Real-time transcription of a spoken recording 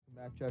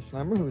Back Judge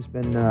Schlemmer, who's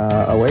been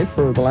away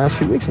for the last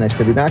few weeks. Nice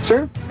to be back,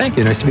 sir. Thank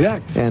you. Nice to be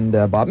back. And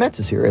Bob Metz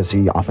is here, as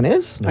he often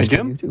is. Nice Hi, to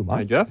Jim. meet you too, Bob.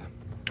 Hi, Jeff.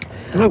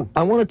 Hello.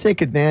 I want to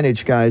take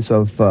advantage, guys,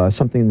 of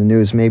something in the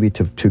news, maybe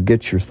to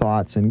get your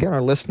thoughts and get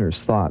our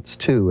listeners' thoughts,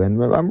 too. And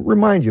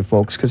remind you,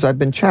 folks, because I've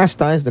been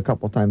chastised a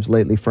couple times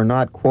lately for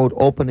not, quote,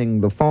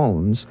 opening the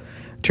phones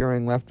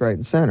during left, right,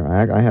 and center.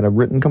 I had a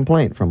written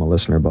complaint from a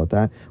listener about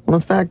that. Well,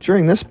 in fact,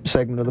 during this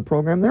segment of the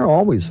program,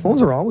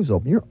 phones are always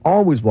open. You're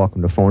always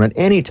welcome to phone at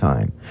any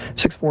time.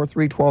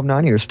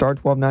 643-1290 or star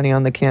 1290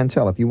 on the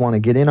Cantel. If you want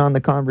to get in on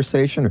the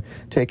conversation or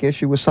take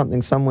issue with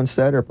something someone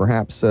said or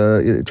perhaps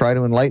try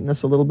to enlighten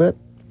us a little bit,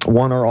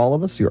 one or all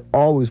of us, you're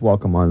always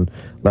welcome on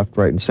left,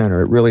 right, and center.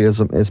 It really is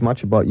as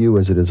much about you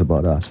as it is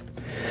about us.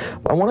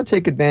 I want to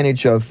take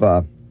advantage of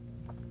a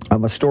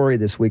story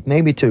this week,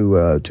 maybe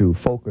to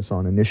focus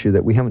on an issue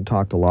that we haven't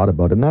talked a lot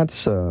about, and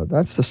that's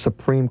the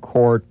Supreme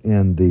Court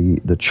and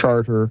the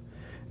Charter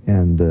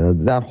and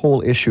that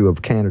whole issue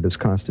of Canada's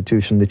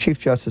Constitution. The Chief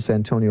Justice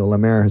Antonio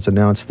Lamer has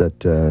announced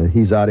that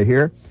he's out of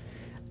here.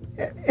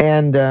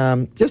 And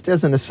just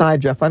as an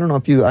aside, Jeff, I don't know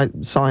if I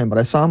saw him, but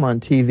I saw him on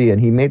TV, and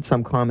he made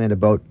some comment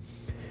about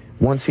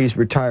once he's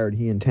retired,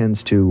 he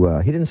intends to,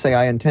 he didn't say,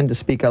 I intend to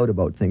speak out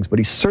about things, but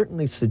he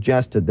certainly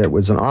suggested there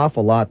was an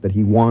awful lot that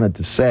he wanted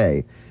to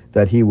say,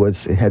 that he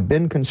had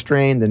been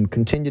constrained and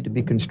continued to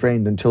be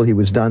constrained until he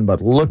was done,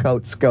 but look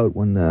out, Scout,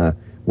 when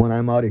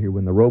I'm out of here,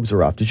 when the robes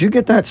are off. Did you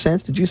get that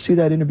sense? Did you see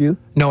that interview?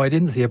 No, I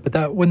didn't see it, but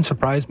that wouldn't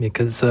surprise me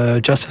because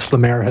Justice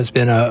Lamer has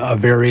been a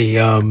very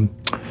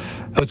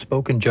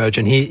outspoken judge,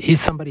 and he's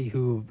somebody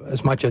who,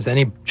 as much as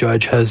any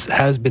judge,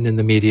 has been in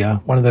the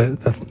media. One of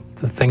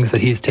the things that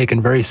he's taken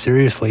very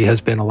seriously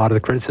has been a lot of the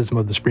criticism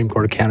of the Supreme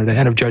Court of Canada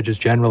and of judges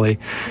generally.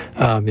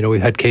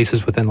 We've had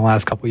cases within the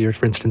last couple of years.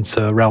 For instance,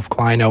 Ralph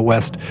Klein out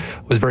west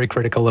was very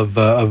critical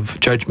of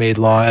judge-made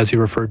law, as he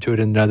referred to it,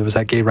 and there was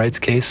that gay rights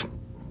case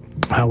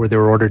where they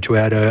were ordered to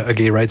add a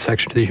gay rights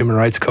section to the Human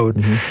Rights Code.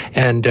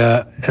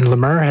 Mm-hmm. And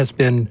Lamer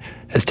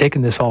has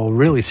taken this all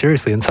really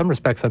seriously. In some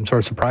respects, I'm sort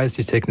of surprised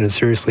he's taken it as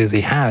seriously as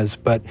he has,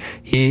 but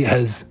he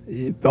has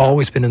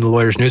always been in the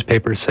lawyers'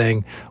 newspapers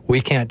saying, we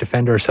can't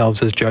defend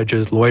ourselves as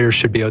judges. Lawyers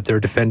should be out there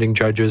defending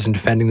judges and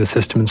defending the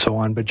system and so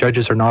on, but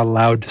judges are not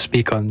allowed to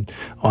speak on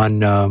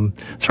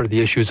sort of the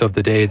issues of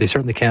the day. They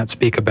certainly can't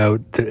speak about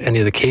any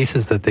of the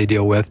cases that they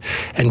deal with,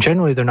 and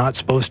generally they're not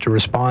supposed to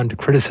respond to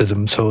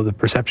criticism, so the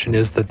perception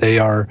is that they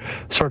are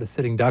sort of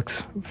sitting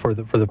ducks for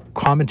the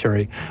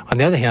commentary. On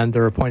the other hand,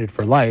 they're appointed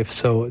for life,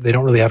 so they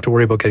don't really have to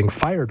worry about getting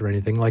fired or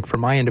anything. Like, from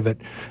my end of it,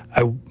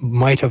 I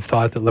might have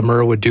thought that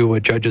Lamer would do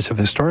what judges have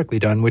historically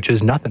done, which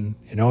is nothing.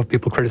 If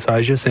people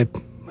criticize you, say,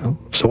 well,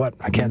 so what?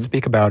 I can't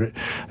speak about it,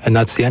 and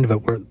that's the end of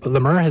it. But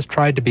Lamer has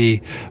tried to be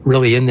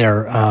really in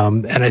there,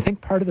 and I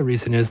think part of the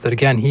reason is that,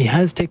 again, he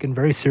has taken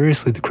very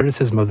seriously the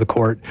criticism of the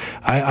court.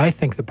 I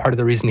think that part of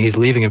the reason he's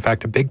leaving, in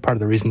fact, a big part of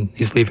the reason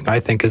he's leaving, I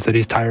think, is that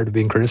he's tired of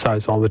being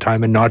criticized all the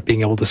time and not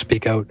being able to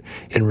speak out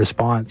in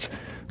response,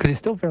 because he's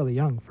still fairly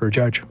young for a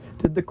judge.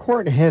 Did the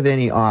court have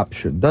any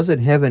option? Does it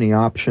have any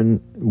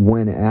option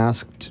when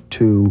asked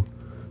to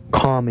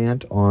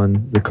comment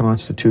on the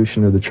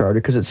Constitution or the Charter?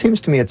 Because it seems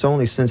to me it's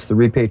only since the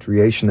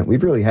repatriation that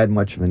we've really had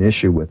much of an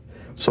issue with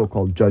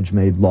so-called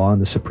judge-made law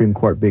and the Supreme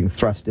Court being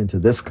thrust into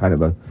this kind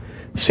of a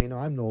scene.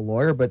 I'm no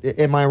lawyer, but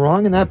am I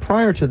wrong in that?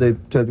 Prior to the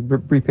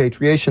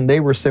repatriation, they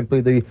were simply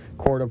the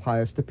court of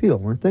highest appeal,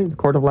 weren't they? The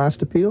court of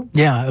last appeal?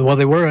 Yeah, well,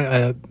 they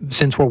were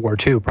since World War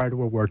II. Prior to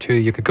World War II,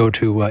 you could go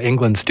to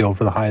England still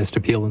for the highest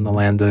appeal in the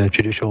land, the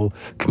Judicial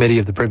Committee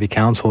of the Privy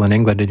Council in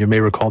England. And you may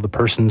recall the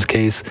Persons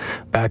case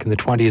back in the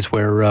 20s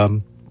where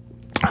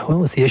what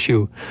was the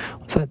issue?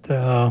 Was that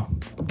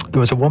there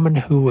was a woman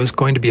who was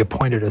going to be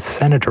appointed as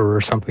senator or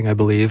something, I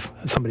believe.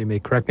 Somebody may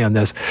correct me on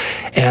this.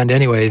 And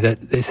anyway,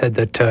 that they said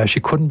that she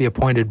couldn't be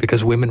appointed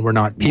because women were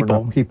not people.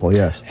 We're not people,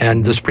 yes.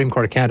 And the Supreme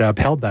Court of Canada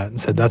upheld that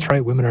and said, that's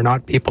right, women are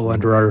not people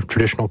under our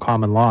traditional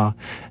common law.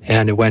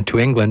 And it went to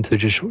England, to the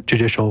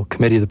Judicial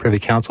Committee of the Privy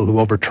Council, who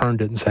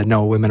overturned it and said,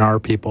 no, women are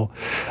people.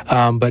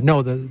 But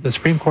no, the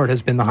Supreme Court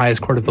has been the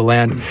highest court of the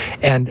land,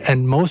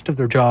 and most of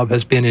their job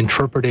has been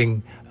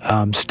interpreting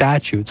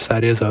statutes.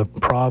 That is, a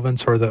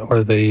province or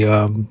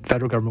the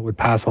federal government would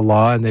pass a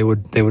law and they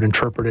would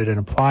interpret it and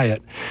apply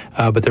it.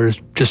 But there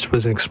just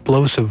was an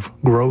explosive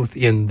growth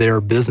in their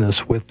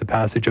business with the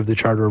passage of the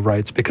Charter of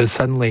Rights, because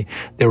suddenly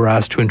they were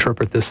asked to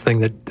interpret this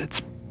thing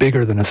that's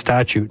bigger than a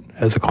statute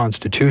as a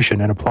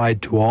constitution and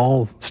applied to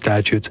all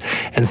statutes,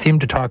 and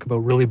seemed to talk about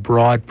really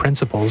broad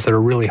principles that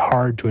are really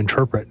hard to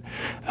interpret.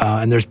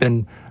 And there's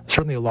been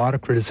certainly a lot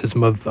of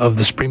criticism of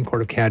the Supreme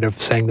Court of Canada,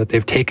 saying that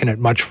they've taken it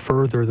much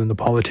further than the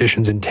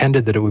politicians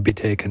intended that it would be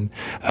taken.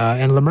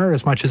 And Lamer,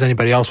 as much as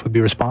anybody else, would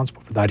be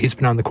responsible for that. He's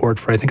been on the court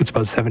for, I think it's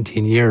about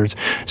 17 years.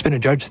 He's been a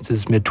judge since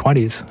his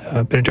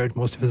mid-20s, been a judge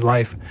most of his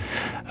life.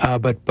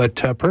 But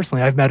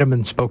personally, I've met him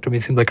and spoke to him. He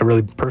seemed like a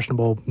really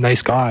personable,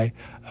 nice guy.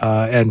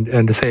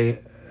 And to say,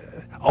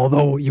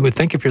 Although you would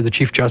think if you're the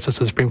Chief Justice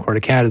of the Supreme Court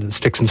of Canada, that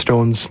sticks and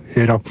stones,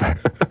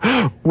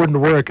 wouldn't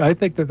work. I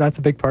think that's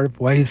a big part of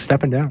why he's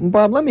stepping down.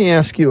 Bob, let me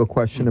ask you a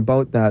question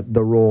about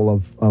the role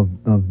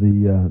of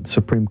the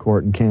Supreme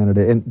Court in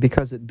Canada, and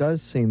because it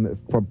does seem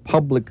for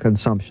public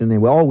consumption,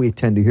 and all we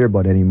tend to hear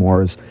about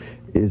anymore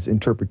is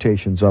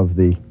interpretations of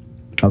the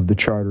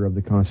Charter of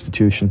the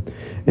Constitution.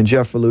 And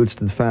Jeff alludes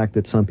to the fact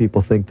that some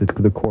people think that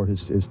the court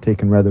has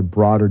taken rather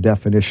broader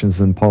definitions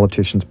than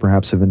politicians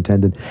perhaps have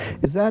intended.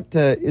 Is that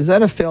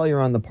a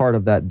failure on the part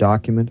of that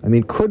document? I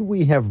mean, could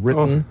we have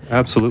written... Oh,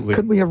 absolutely.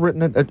 Could we have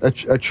written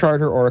a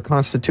charter or a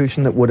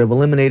constitution that would have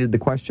eliminated the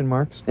question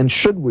marks? And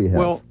should we have?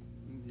 Well,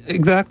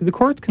 exactly. The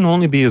courts can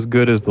only be as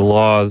good as the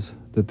laws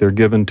that they're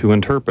given to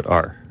interpret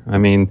are. I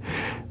mean...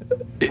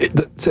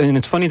 and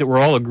it's funny that we're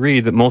all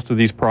agreed that most of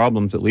these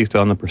problems, at least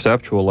on the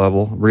perceptual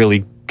level,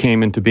 really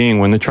came into being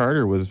when the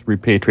Charter was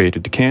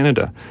repatriated to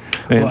Canada.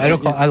 And,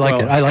 I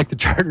like the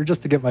Charter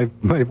just to get my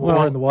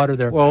oar in the water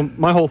there. Well,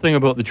 my whole thing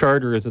about the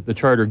Charter is that the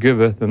Charter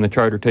giveth and the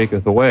Charter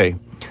taketh away.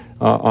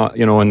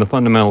 In the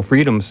fundamental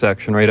freedoms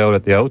section right out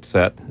at the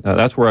outset,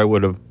 that's where I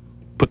would have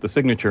put the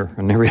signature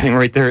and everything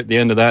right there at the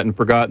end of that and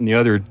forgotten the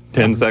other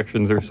 10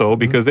 sections or so,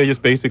 because they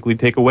just basically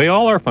take away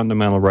all our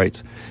fundamental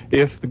rights.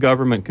 If the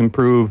government can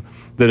prove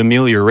that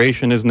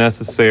amelioration is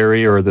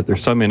necessary, or that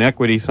there's some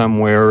inequity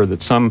somewhere, or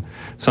that some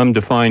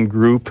defined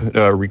group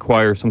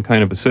requires some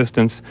kind of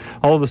assistance,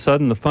 all of a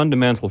sudden the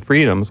fundamental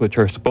freedoms, which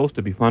are supposed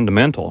to be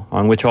fundamental,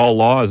 on which all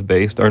law is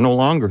based, are no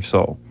longer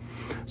so.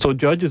 So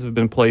judges have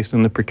been placed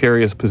in the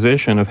precarious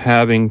position of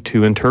having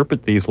to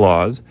interpret these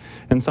laws,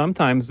 and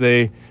sometimes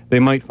they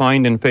might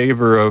find in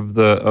favor of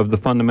the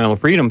fundamental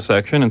freedom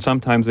section, and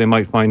sometimes they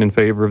might find in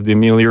favor of the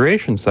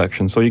amelioration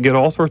section. So you get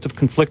all sorts of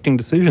conflicting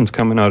decisions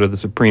coming out of the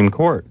Supreme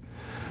Court.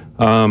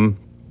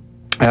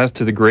 As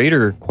to the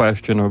greater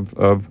question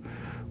of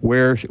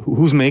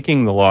who's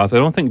making the laws, I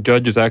don't think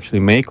judges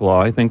actually make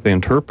law. I think they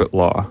interpret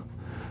law.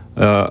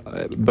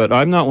 But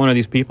I'm not one of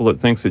these people that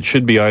thinks it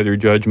should be either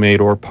judge-made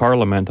or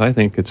parliament. I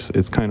think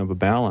it's kind of a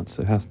balance.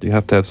 You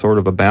have to have sort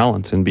of a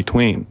balance in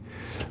between.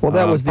 Well,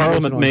 that was the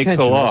Parliament makes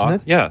a law.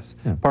 Wasn't it? Yes,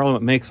 yeah.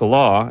 Parliament makes a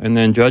law, and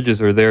then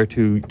judges are there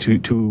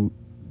to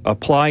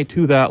apply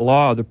to that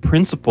law the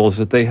principles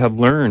that they have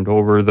learned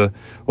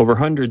over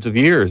hundreds of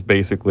years,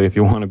 basically, if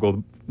you want to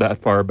go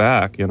that far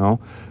back,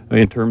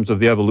 in terms of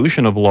the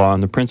evolution of law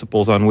and the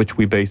principles on which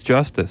we base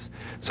justice,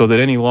 so that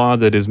any law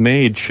that is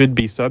made should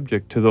be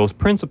subject to those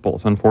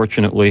principles.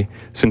 Unfortunately,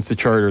 since the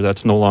Charter,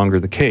 that's no longer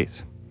the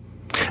case.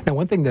 Now,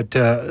 one thing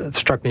that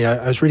struck me,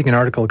 I was reading an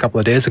article a couple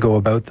of days ago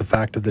about the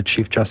fact of the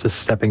Chief Justice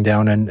stepping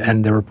down,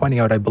 and they were pointing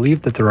out, I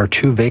believe, that there are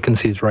 2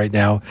 vacancies right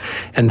now,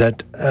 and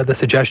that the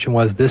suggestion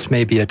was this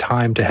may be a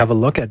time to have a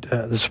look at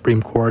the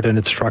Supreme Court and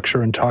its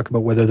structure and talk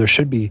about whether there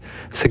should be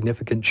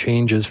significant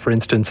changes. For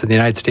instance, in the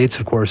United States,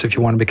 of course, if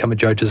you want to become a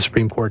judge of the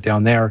Supreme Court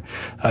down there,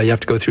 you have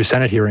to go through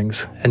Senate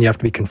hearings, and you have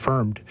to be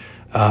confirmed.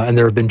 And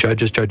there have been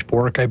judges, Judge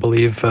Bork, I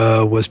believe,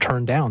 was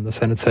turned down. The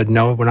Senate said,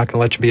 no, we're not going to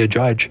let you be a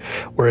judge.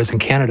 Whereas in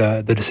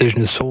Canada, the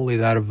decision is solely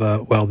that of,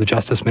 the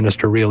Justice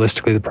Minister,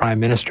 realistically, the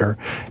Prime Minister,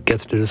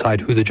 gets to decide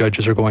who the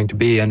judges are going to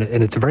be. And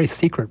it's a very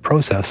secret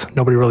process.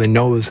 Nobody really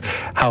knows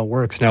how it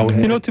works. Now,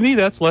 to me,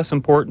 that's less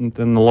important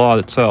than the law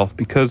itself,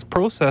 because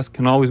process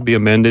can always be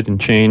amended and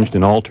changed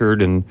and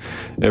altered, and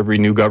every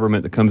new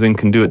government that comes in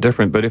can do it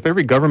different. But if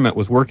every government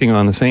was working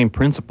on the same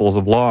principles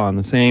of law and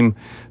the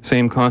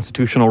same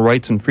constitutional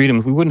rights and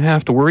freedoms, we wouldn't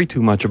have to worry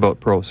too much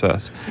about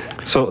process.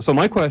 So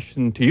my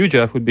question to you,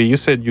 Jeff, would be, you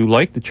said you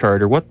like the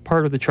Charter. What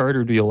part of the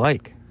Charter do you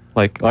like?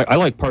 I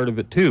like part of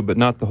it too, but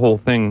not the whole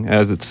thing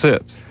as it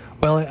sits.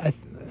 Well, I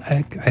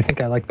think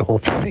I like the whole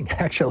thing,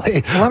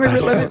 actually. Well,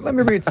 let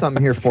me read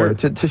something here for you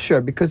to share,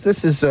 because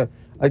this is,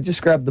 I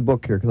just grabbed the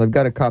book here, because I've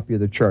got a copy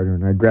of the Charter,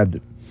 and I grabbed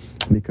it,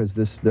 because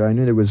I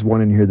knew there was one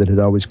in here that had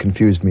always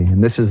confused me,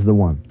 and this is the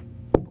one.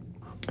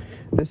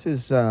 This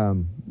is,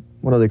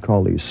 what do they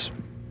call these?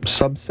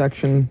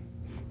 Subsection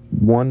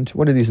 1,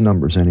 what are these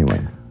numbers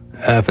anyway?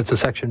 If it's a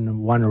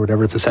section 1 or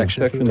whatever, it's a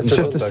section. It's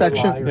just a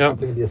section? Yeah.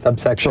 Something, a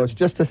subsection. So it's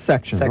just a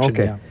section.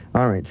 Okay. Yeah.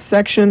 All right.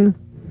 Section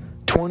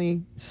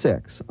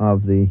 26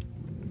 of the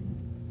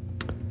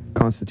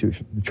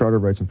Constitution, the Charter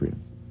of Rights and Freedom.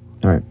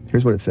 All right.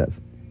 Here's what it says.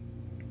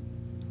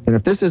 And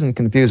if this isn't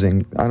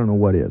confusing, I don't know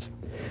what is.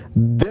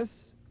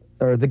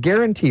 The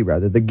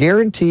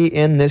guarantee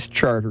in this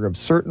Charter of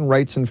certain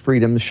rights and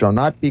freedoms shall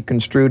not be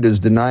construed as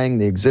denying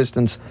the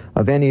existence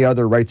of any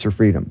other rights or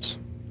freedoms.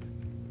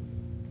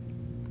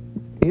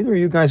 Either of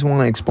you guys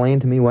want to explain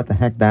to me what the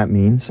heck that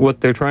means?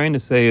 What they're trying to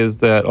say is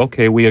that,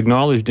 okay, we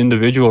acknowledged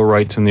individual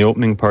rights in the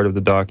opening part of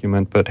the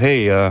document, but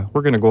hey,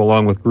 we're going to go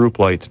along with group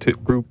rights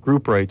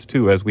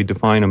too, as we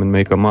define them and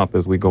make them up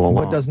as we go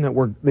along. But doesn't it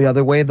work the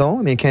other way, though?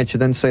 I mean, can't you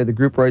then say the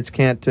group rights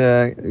can't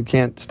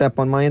step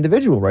on my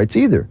individual rights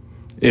either?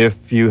 If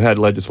you had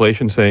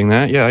legislation saying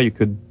that, yeah, you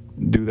could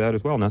do that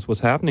as well, and that's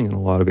what's happening in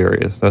a lot of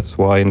areas. That's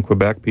why in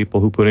Quebec, people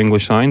who put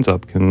English signs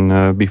up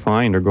can be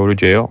fined or go to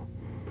jail.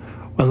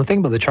 Well, the thing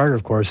about the Charter,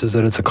 of course, is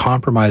that it's a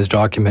compromise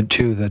document,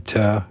 too,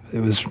 that it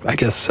was, I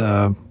guess,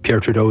 Pierre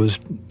Trudeau's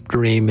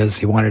dream is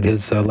he wanted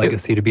his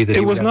legacy to be that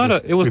it was not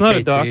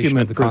a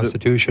document of the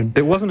Constitution.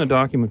 It wasn't a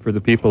document for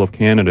the people of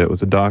Canada. It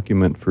was a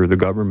document for the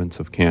governments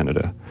of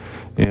Canada.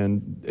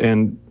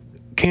 And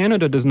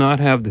Canada does not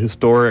have the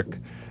historic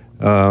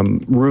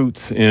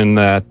roots in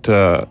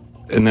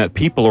that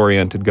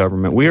people-oriented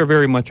government. We are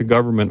very much a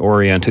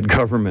government-oriented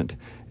government,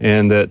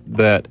 and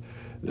that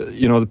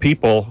the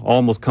people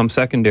almost come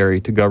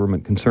secondary to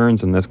government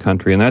concerns in this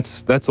country, and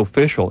that's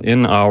official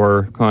in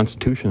our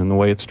Constitution and the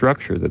way it's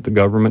structured, that the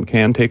government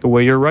can take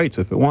away your rights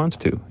if it wants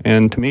to.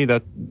 And to me,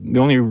 that the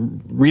only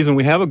reason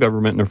we have a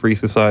government in a free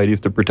society is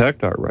to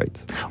protect our rights.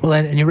 Well,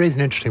 and you raise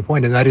an interesting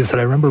point, and that is that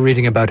I remember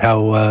reading about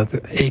how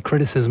a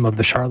criticism of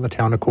the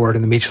Charlottetown Accord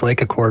and the Meech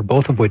Lake Accord,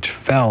 both of which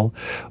fell,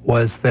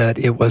 was that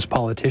it was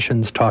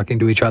politicians talking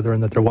to each other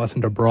and that there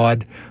wasn't a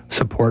broad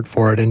support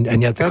for it,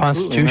 and yet the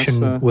Absolutely.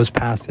 Constitution was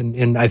passed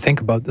in I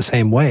think about the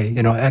same way.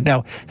 And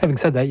now, having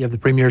said that, you have the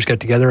premiers get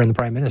together and the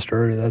prime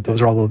minister.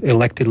 Those are all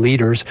elected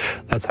leaders.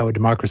 That's how a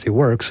democracy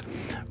works.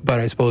 But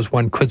I suppose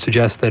one could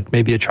suggest that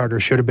maybe a charter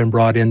should have been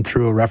brought in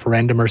through a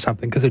referendum or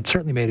something, because it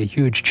certainly made a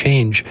huge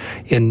change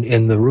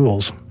in the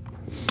rules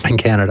in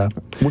Canada.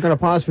 We're going to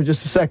pause for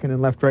just a second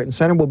in Left, Right, and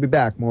Center. We'll be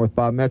back. More with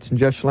Bob Metz and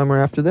Jeff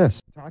Schlemmer after this.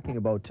 Talking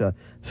about the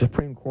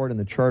Supreme Court and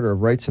the Charter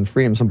of Rights and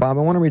Freedoms. And Bob,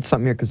 I want to read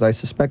something here because I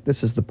suspect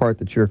this is the part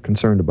that you're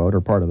concerned about,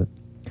 or part of it.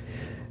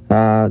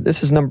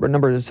 This is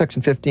number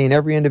section 15.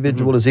 Every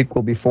individual is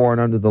equal before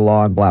and under the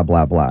law, and blah,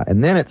 blah, blah.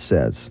 And then it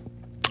says,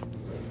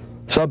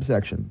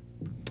 subsection,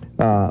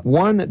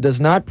 1 does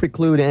not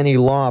preclude any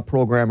law,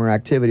 program, or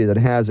activity that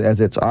has as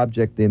its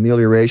object the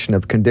amelioration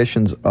of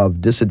conditions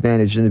of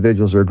disadvantaged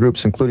individuals or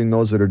groups, including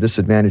those that are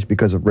disadvantaged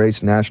because of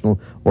race, national,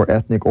 or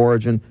ethnic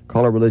origin,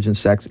 color, religion,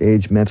 sex,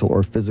 age, mental,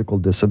 or physical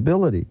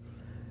disability.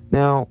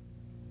 Now,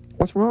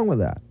 what's wrong with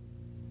that?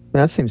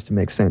 That seems to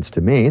make sense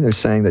to me. They're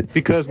saying that...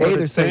 Because what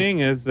it's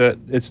saying is that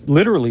it's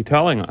literally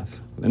telling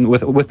us, and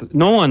with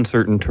no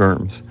uncertain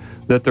terms,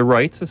 that the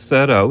rights as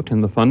set out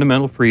in the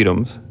fundamental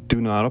freedoms do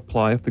not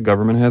apply if the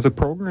government has a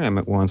program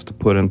it wants to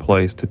put in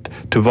place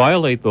to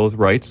violate those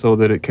rights so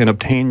that it can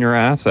obtain your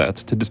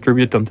assets to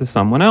distribute them to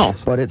someone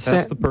else. But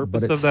that's the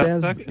purpose of that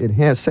section.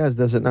 It says,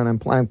 does it not?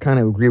 I'm kind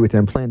of agree with you.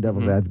 I'm playing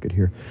devil's advocate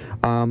here.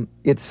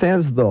 It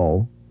says,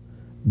 though,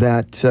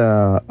 that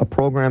a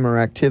program or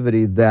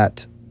activity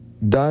that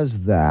does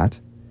that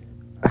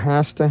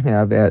has to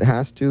have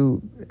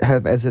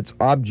as its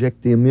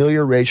object the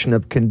amelioration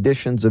of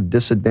conditions of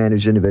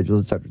disadvantaged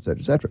individuals, et cetera, et cetera,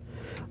 et cetera.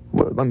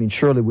 Well, I mean,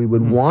 surely we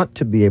would want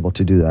to be able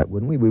to do that,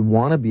 wouldn't we? We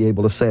want to be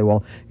able to say,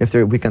 well, if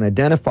we can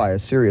identify a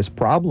serious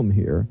problem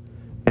here,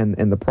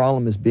 and the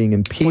problem is being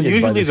impeded by this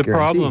guarantee. Usually the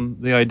problem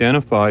they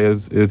identify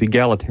is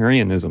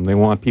egalitarianism. They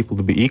want people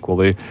to be equal.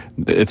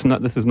 This is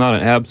not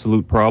an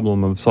absolute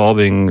problem of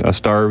solving a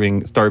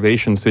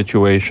starvation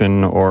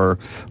situation or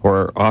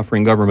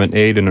offering government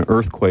aid in an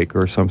earthquake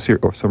or some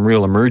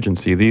real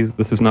emergency.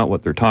 This is not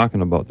what they're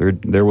talking about.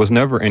 There was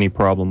never any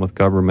problem with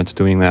governments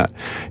doing that.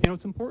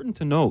 It's important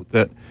to note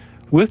that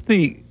with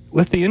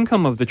the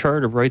income of the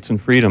Charter of Rights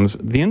and Freedoms,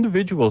 the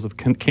individuals of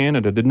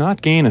Canada did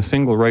not gain a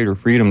single right or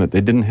freedom that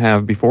they didn't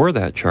have before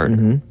that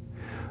charter.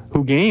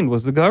 Who gained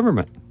was the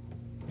government.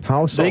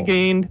 How so? They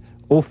gained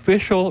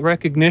official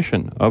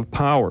recognition of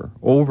power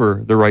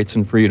over the rights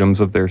and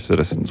freedoms of their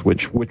citizens,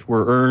 which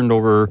were earned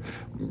over,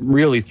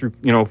 really through,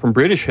 from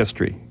British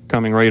history,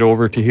 coming right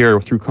over to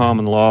here through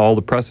common law, all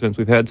the precedents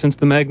we've had since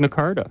the Magna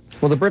Carta.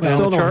 Well, the Brits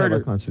still don't have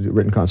a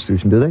written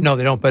constitution, do they? No,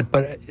 they don't.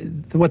 But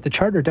what the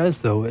Charter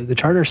does, though, the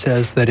Charter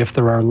says that if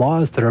there are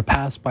laws that are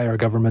passed by our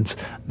governments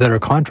that are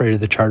contrary to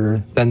the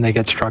Charter, then they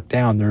get struck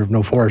down. They're of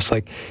no force.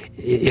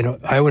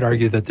 I would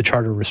argue that the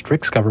Charter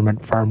restricts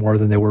government far more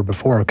than they were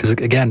before, because,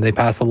 again, they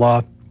pass a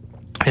law,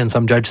 and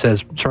some judge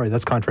says, sorry,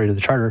 that's contrary to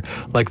the Charter,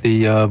 like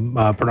the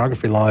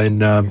pornography law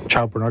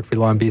child pornography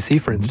law in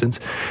BC, for instance.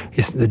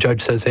 The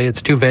judge says, hey,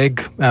 it's too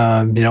vague,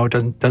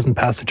 it doesn't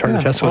pass the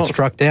Charter so it's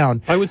struck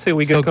down. I would say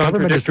we get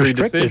contradictory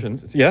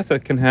decisions. Yes,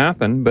 it can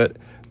happen,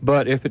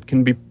 but if it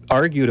can be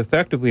argued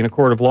effectively in a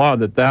court of law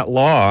that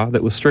law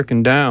that was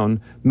stricken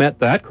down met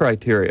that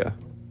criteria,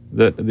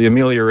 the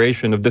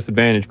amelioration of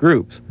disadvantaged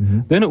groups,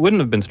 then it wouldn't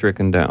have been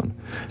stricken down.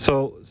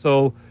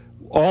 So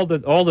all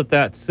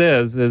that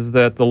says is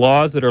that the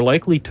laws that are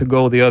likely to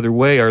go the other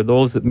way are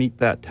those that meet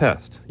that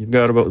test. You've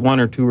got about 1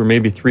 or 2 or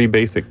maybe 3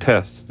 basic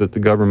tests that the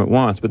government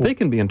wants, but they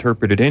can be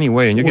interpreted any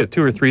way, and you get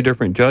 2 or 3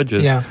 different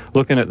judges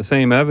looking at the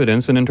same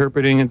evidence and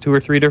interpreting it 2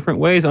 or 3 different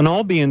ways, and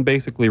all being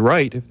basically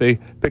right if they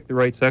pick the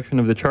right section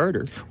of the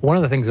Charter. One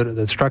of the things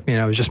that struck me,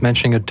 and I was just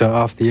mentioning it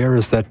off the air,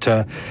 is that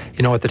at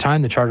the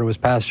time the Charter was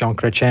passed, Jean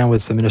Chrétien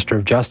was the Minister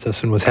of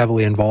Justice and was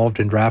heavily involved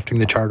in drafting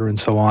the Charter and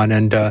so on,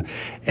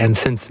 and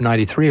since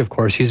 '93, of course,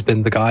 course, he's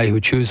been the guy who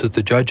chooses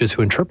the judges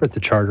who interpret the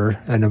charter.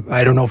 And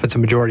I don't know if it's a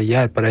majority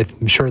yet, but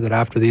I'm sure that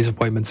after these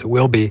appointments, it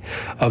will be,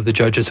 of the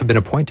judges who have been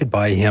appointed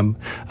by him.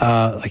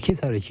 Like, he's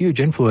had a huge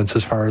influence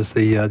as far as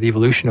the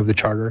evolution of the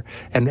charter.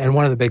 And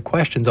one of the big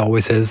questions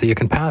always is that you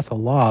can pass a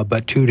law,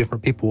 but two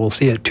different people will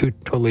see it two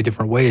totally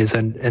different ways.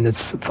 And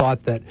it's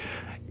thought that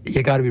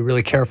you got to be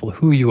really careful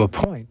who you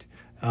appoint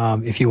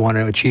if you want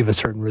to achieve a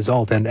certain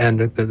result. And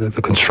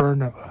the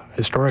concern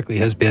historically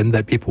has been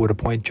that people would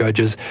appoint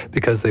judges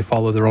because they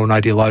follow their own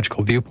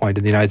ideological viewpoint.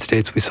 In the United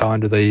States, we saw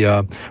under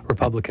the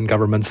Republican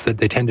governments that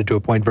they tended to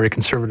appoint very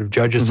conservative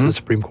judges to the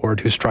Supreme Court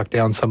who struck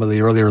down some of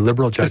the earlier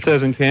liberal judges. Just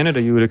as in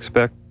Canada, you would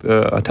expect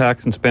a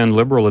tax and spend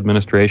liberal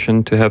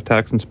administration to have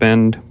tax and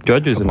spend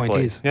judges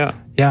appointees. in place.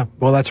 Yeah,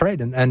 well, that's right.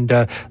 And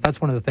that's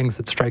one of the things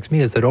that strikes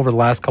me is that over the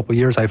last couple of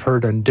years, I've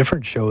heard on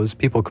different shows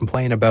people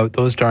complain about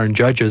those darn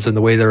judges and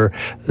the way they're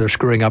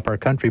screwing up our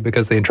country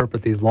because they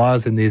interpret these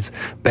laws in these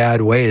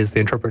bad ways.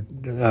 They interpret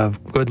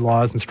good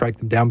laws and strike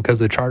them down because of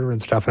the charter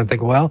and stuff. And I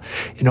think, well,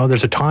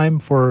 there's a time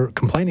for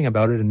complaining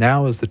about it, and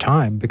now is the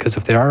time, because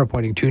if they are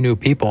appointing two new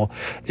people,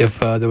 if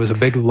there was a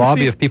big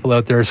lobby of people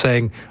out there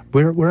saying,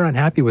 we're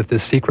unhappy with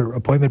this secret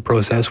appointment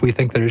process, we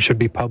think that it should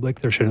be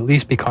public, there should at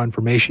least be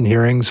confirmation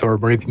hearings, or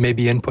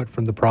maybe input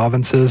from the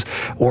provinces,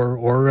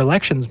 or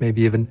elections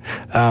maybe even.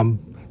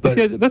 But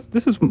yeah,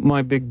 this is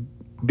my big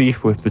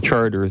beef with the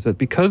charter, is that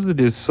because it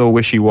is so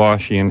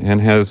wishy-washy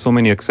and has so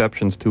many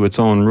exceptions to its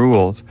own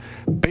rules,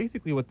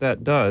 basically what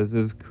that does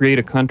is create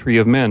a country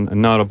of men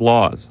and not of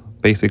laws,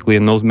 basically,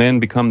 and those men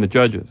become the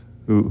judges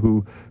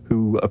who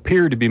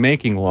appear to be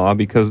making law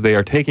because they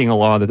are taking a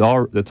law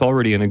that's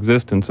already in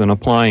existence and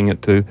applying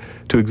it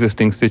to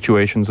existing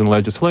situations and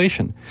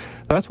legislation.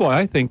 That's why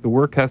I think the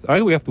work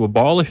either we have to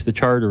abolish the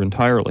charter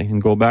entirely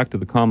and go back to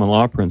the common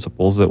law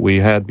principles that we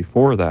had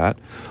before that,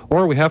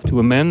 or we have to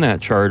amend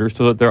that charter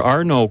so that there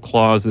are no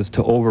clauses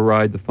to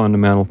override the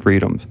fundamental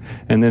freedoms,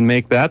 and then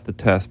make that the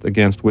test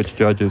against which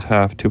judges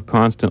have to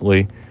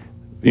constantly,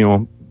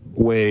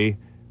 weigh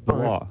the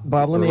law,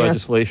 Bob, or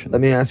legislation. Let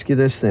me ask you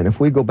this then.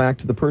 If we go back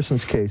to the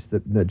Persons case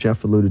that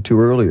Jeff alluded to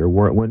earlier,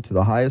 where it went to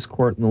the highest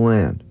court in the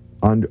land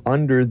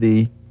under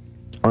the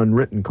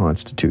unwritten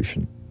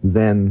Constitution,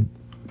 then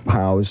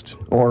housed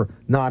or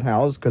not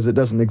housed because it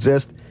doesn't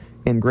exist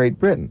in Great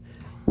Britain.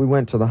 We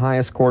went to the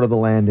highest court of the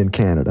land in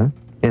Canada,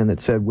 and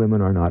it said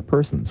women are not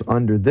persons.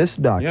 Under this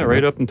document... Yeah,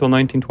 right up until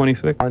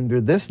 1926.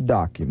 Under this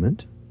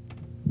document,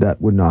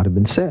 that would not have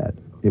been said.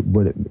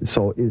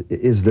 So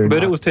is there...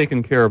 But it was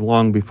taken care of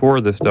long before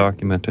this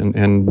document,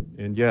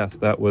 and yes,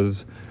 that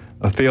was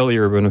a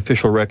failure of an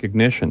official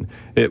recognition.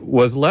 It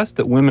was less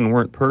that women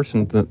weren't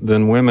persons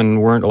than women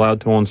weren't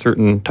allowed to own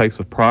certain types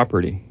of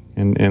property.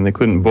 And they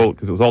couldn't vote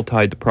because it was all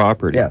tied to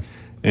property. Yes.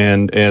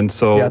 And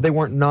so... Yeah, they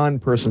weren't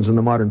non-persons in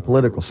the modern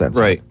political sense.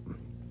 Right.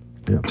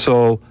 Yeah.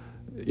 So,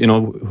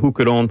 who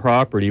could own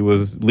property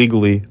was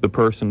legally the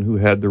person who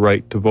had the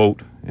right to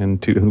vote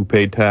and who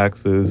paid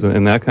taxes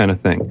and that kind of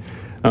thing.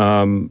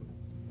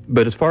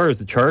 But as far as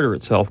the charter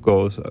itself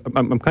goes,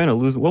 I'm kind of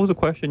losing... What was the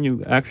question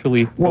you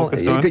actually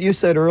focused on? You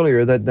said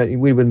earlier that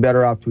we'd been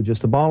better off to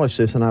just abolish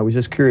this, and I was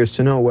just curious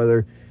to know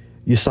whether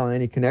you saw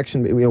any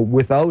connection.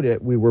 Without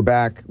it,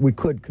 we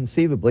could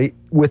conceivably,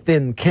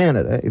 within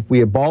Canada, if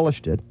we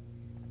abolished it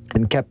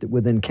and kept it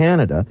within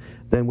Canada,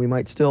 then we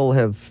might still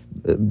have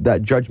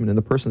that judgment in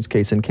the Persons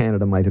case in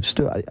Canada might have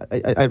stood.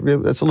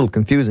 That's a little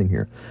confusing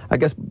here. I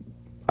guess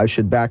I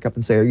should back up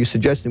and say, are you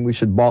suggesting we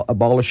should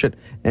abolish it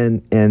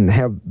and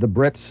have the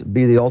Brits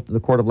be the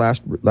court of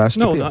last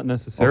No, appeal? not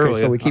necessarily.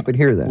 Okay, so we keep it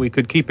here then. We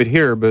could keep it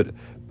here, but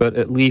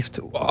at least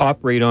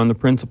operate on the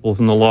principles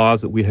and the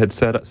laws that we had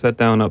set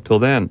down up till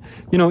then.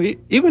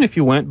 Even if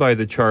you went by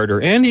the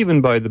charter and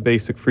even by the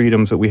basic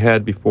freedoms that we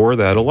had before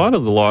that, a lot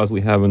of the laws we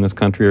have in this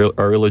country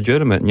are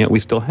illegitimate, and yet we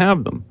still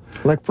have them.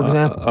 Like, for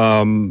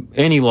example?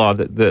 Any law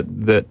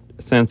that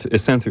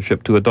is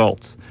censorship to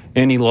adults.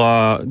 Any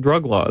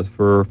drug laws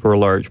for a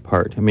large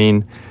part. I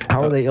mean...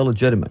 How are they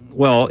illegitimate?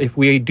 Well, if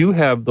we do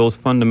have those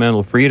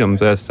fundamental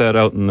freedoms as set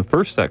out in the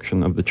first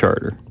section of the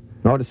charter...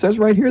 No, it says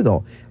right here,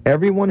 though,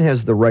 everyone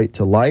has the right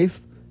to life,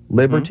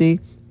 liberty,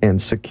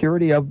 and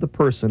security of the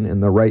person,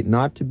 and the right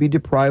not to be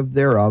deprived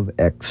thereof,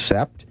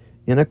 except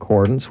in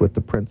accordance with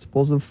the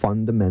principles of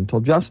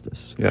fundamental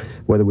justice. Yes.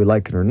 Whether we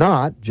like it or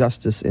not,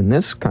 justice in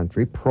this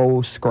country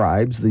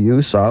proscribes the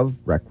use of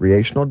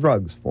recreational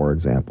drugs, for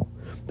example.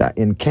 That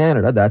in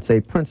Canada, that's a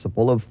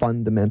principle of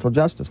fundamental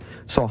justice.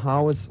 So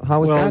how is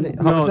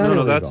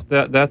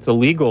that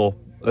illegal?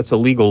 That's a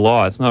legal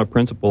law. It's not a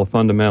principle of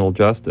fundamental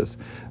justice.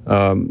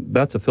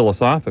 That's a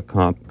philosophic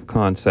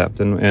concept,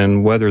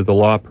 and whether the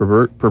law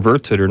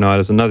perverts it or not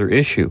is another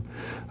issue.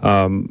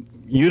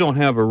 You don't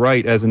have a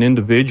right as an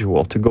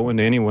individual to go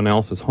into anyone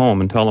else's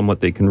home and tell them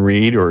what they can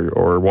read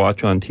or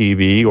watch on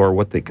TV or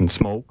what they can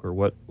smoke or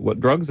what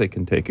drugs they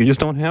can take. You just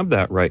don't have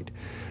that right.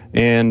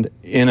 And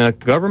in a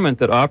government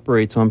that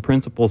operates on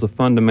principles of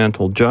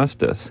fundamental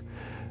justice,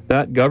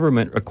 that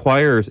government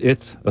acquires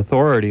its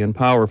authority and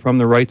power from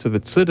the rights of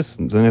its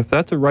citizens. And if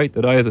that's a right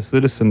that I as a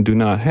citizen do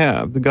not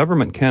have, the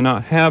government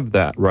cannot have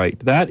that right.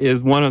 That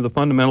is one of the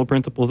fundamental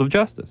principles of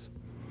justice.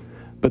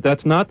 But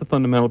that's not the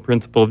fundamental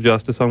principle of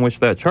justice on which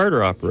that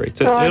charter operates.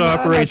 It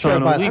operates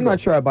on a legal... I'm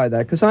not sure I buy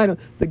that, because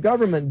the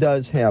government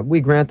does have... We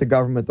grant the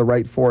government the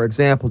right, for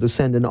example, to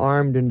send an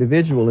armed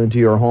individual into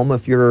your home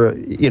if you're,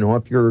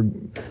 if you're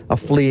a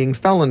fleeing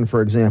felon,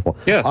 for example.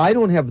 Yes. I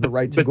don't have the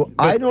right to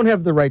I don't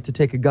have the right to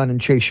take a gun and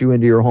chase you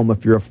into your home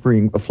if you're a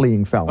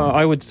fleeing felon.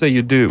 I would say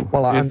you do.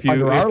 Well,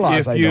 under our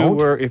laws, I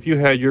don't. If you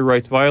had your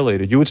rights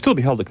violated, you would still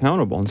be held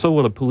accountable, and so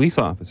would a police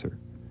officer.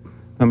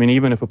 I mean,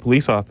 even if a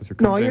police officer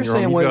comes in your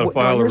home, he's got to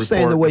file a report. You're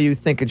saying the way you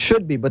think it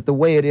should be, but the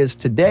way it is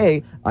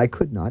today, I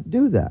could not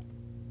do that.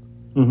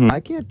 I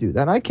can't do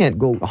that. I can't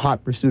go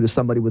hot pursuit of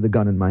somebody with a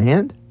gun in my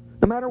hand,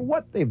 no matter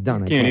what they've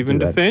done. You can't even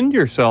defend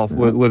yourself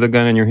with a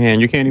gun in your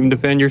hand. You can't even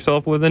defend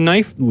yourself with a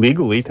knife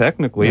legally,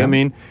 technically. Yeah. I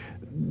mean,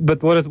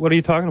 but what are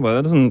you talking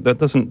about? That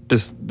doesn't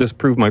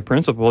disprove my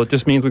principle. It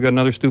just means we got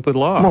another stupid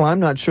law. Well, I'm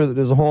not sure that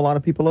there's a whole lot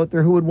of people out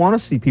there who would want to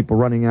see people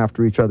running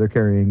after each other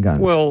carrying guns.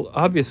 Well,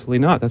 obviously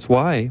not. That's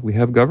why we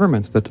have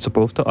governments that are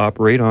supposed to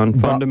operate on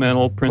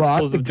fundamental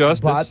principles of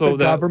justice, so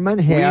that we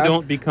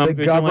don't become vigilantes.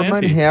 The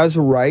government has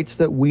rights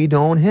that we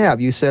don't have.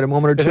 You said a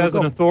moment or two ago. It has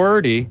an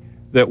authority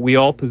that we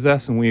all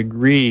possess, and we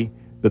agree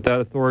that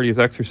that authority is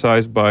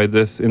exercised by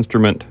this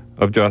instrument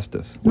of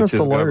justice. Which is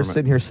the lawyer's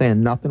sitting here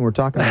saying nothing. We're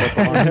talking about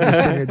the law. He's just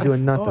sitting here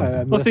doing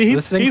nothing. Well, see,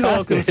 he's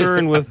all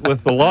concerned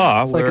with the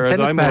law, whereas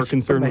I'm more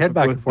concerned with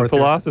the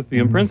philosophy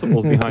and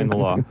principles behind the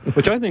law,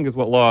 which I think is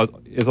what law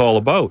is all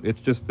about. It's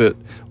just that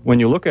when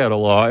you look at a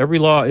law, every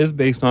law is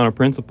based on a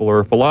principle or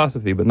a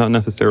philosophy, but not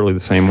necessarily the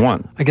same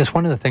one. I guess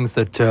one of the things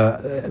that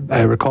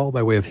I recall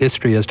by way of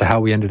history as to how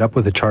we ended up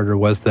with the charter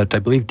was that I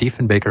believe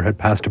Diefenbaker had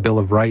passed a Bill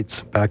of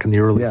Rights back in the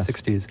early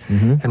 60s.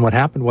 And what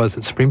happened was that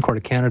the Supreme Court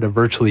of Canada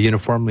virtually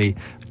uniformly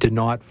did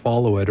not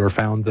follow it, or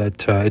found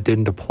that it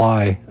didn't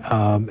apply.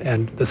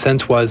 And the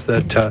sense was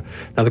that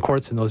now the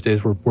courts in those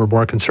days were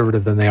more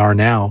conservative than they are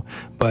now,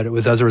 but it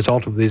was as a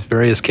result of these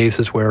various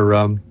cases where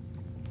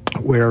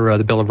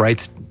the Bill of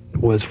Rights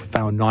was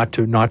found not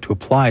to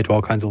apply to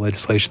all kinds of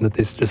legislation, that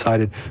they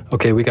decided,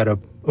 okay, we got to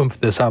oomph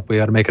this up, we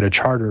got to make it a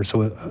charter,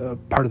 so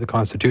part of the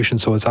Constitution,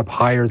 so it's up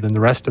higher than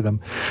the rest of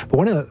them. But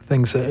one of the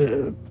things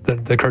that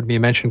occurred to me, you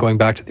mentioned going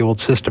back to the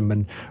old system,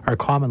 and our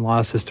common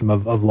law system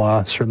of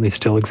law certainly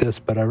still exists,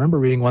 but I remember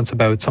reading once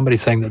about somebody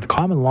saying that the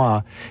common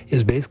law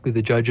is basically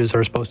the judges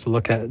are supposed to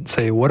look at and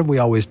say, what have we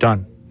always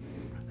done?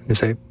 And they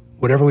say,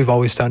 whatever we've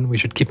always done, we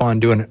should keep on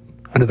doing it.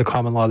 Under the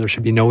common law, there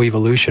should be no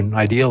evolution.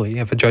 Ideally,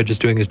 if a judge is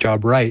doing his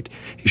job right,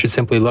 he should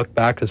simply look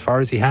back as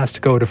far as he has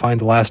to go to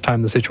find the last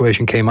time the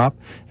situation came up,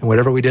 and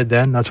whatever we did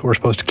then, that's what we're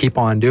supposed to keep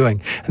on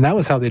doing. And that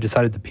was how they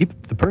decided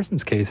the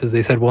persons cases.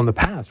 They said, well, in the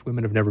past,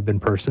 women have never been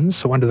persons,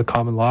 so under the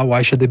common law,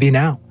 why should they be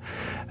now?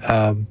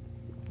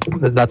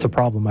 That's a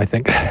problem, I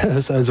think.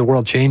 As the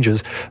world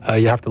changes,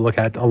 you have to look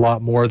at a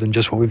lot more than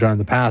just what we've done in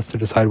the past to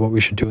decide what we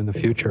should do in the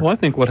future. Well, I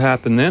think what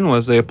happened then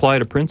was they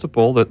applied a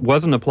principle that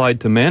wasn't applied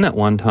to men at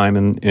one time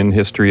in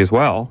history as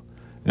well.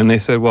 And they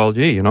said, well,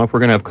 gee, if we're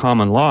going to have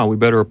common law, we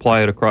better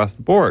apply it across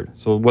the board.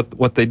 So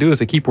what they do is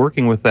they keep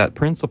working with that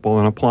principle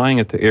and applying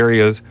it to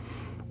areas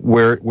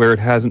where it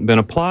hasn't been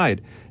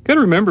applied. Got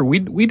to remember, we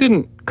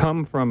didn't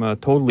come from a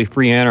totally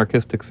free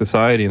anarchistic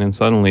society and then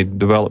suddenly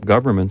develop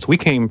governments. We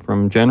came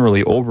from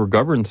generally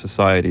over-governed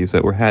societies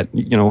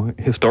that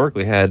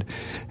historically had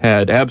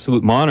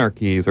absolute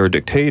monarchies or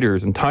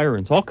dictators and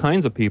tyrants. All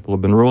kinds of people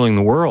have been ruling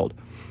the world.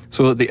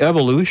 So that the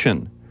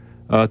evolution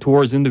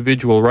towards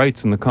individual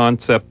rights and the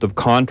concept of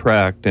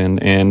contract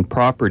and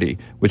property,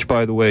 which,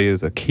 by the way,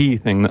 is a key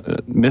thing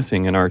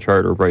missing in our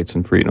Charter of Rights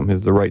and Freedom,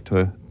 is the right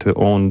to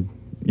own,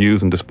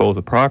 use, and dispose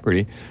of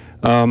property,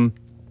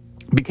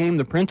 became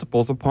the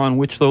principles upon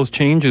which those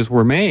changes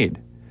were made.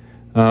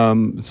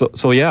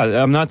 So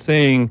yeah, I'm not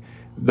saying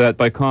that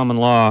by common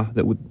law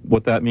that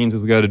what that means is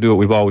we got to do what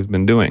we've always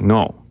been doing.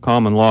 No,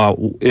 common law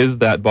is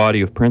that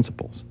body of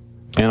principles,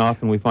 and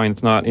often we find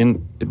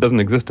it doesn't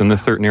exist in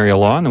this certain area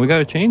of law, and we got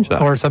to change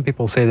that. Or some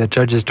people say that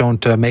judges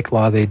don't make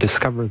law; they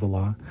discover the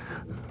law.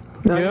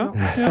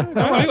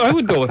 I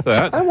would go with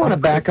that. I want to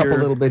back up a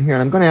little bit here,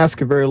 and I'm going to ask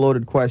a very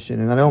loaded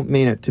question, and I don't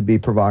mean it to be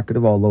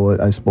provocative, although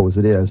I suppose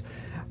it is.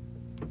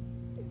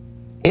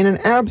 In an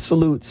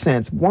absolute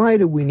sense, why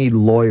do we need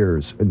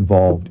lawyers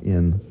involved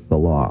in the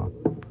law?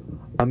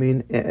 I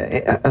mean,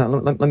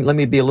 let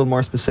me be a little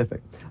more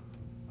specific.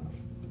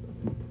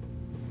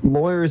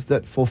 Lawyers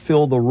that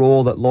fulfill the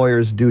role that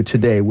lawyers do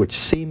today, which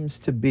seems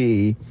to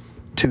be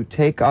to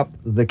take up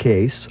the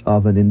case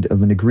of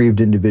an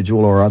aggrieved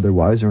individual or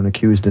otherwise, or an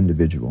accused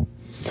individual,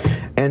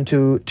 and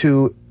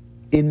to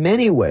in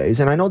many ways,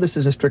 and I know this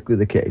isn't strictly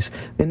the case,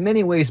 in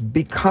many ways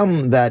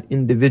become that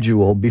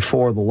individual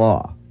before the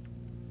law.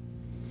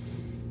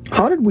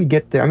 How did we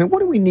get there? I mean, what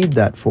do we need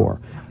that for?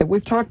 And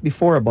we've talked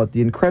before about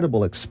the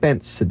incredible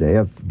expense today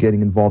of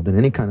getting involved in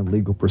any kind of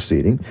legal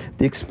proceeding.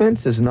 The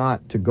expense is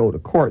not to go to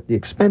court. The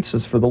expense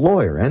is for the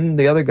lawyer, and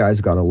the other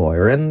guy's got a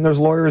lawyer, and there's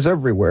lawyers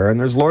everywhere, and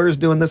there's lawyers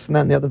doing this and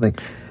that and the other thing.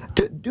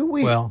 Do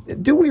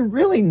we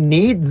really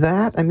need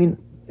that? I mean...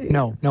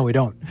 No, we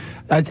don't.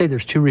 I'd say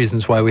there's two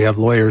reasons why we have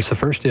lawyers. The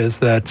first is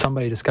that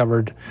somebody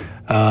discovered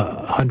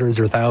hundreds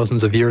or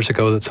thousands of years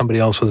ago that somebody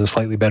else was a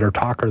slightly better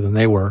talker than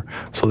they were.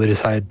 So they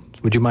decide,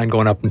 would you mind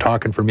going up and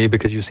talking for me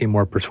because you seem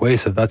more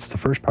persuasive? That's the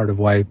first part of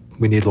why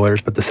we need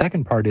lawyers. But the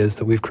second part is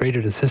that we've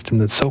created a system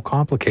that's so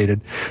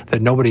complicated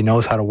that nobody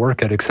knows how to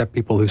work it except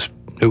people who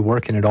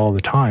work in it all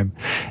the time,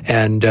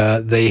 and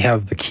they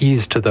have the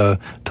keys to the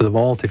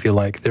vault, if you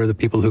like. They're the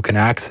people who can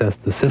access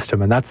the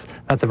system, and that's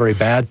a very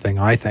bad thing.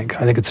 I think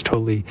it's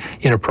totally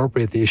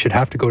inappropriate that you should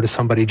have to go to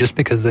somebody just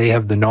because they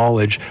have the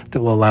knowledge that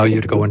will allow you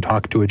to go and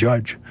talk to a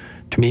judge.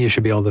 To me, you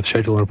should be able to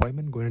schedule an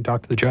appointment and go in and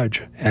talk to the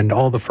judge. And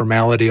all the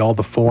formality, all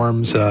the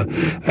forms,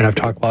 and I've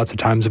talked lots of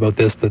times about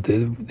this, that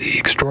the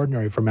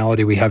extraordinary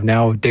formality we have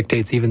now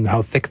dictates even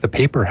how thick the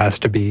paper has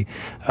to be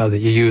that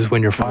you use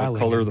when you're filing. What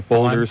color the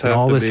folders have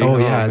all to this, be.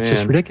 It's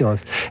just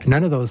ridiculous. And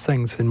none of those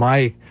things,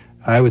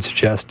 I would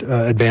suggest,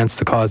 advance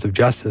the cause of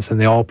justice,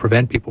 and they all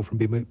prevent people from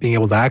being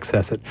able to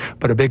access it.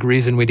 But a big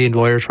reason we need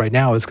lawyers right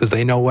now is because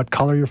they know what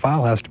color your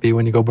file has to be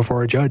when you go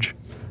before a judge.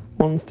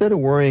 Well, instead of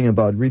worrying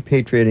about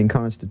repatriating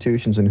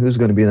constitutions and who's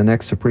going to be the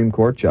next Supreme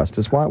Court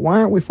justice, why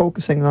aren't we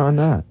focusing on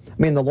that? I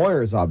mean, the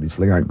lawyers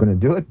obviously aren't going to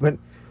do it, but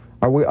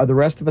are the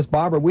rest of us,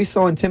 Bob, are we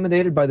so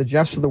intimidated by the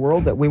Jeffs of the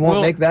world that we won't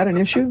make that an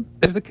issue?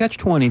 There's a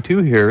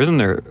catch-22 here, isn't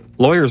there?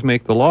 Lawyers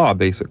make the law,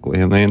 basically,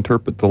 and they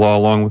interpret the law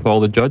along with all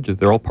the judges.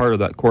 They're all part of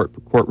that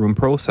courtroom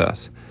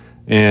process.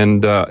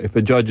 And if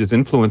a judge is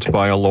influenced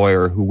by a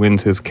lawyer who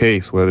wins his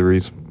case, whether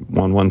he's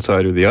on one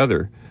side or the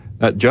other,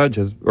 that judge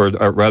has, or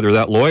rather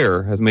that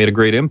lawyer has made a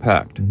great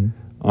impact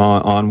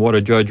on what a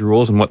judge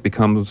rules and what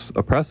becomes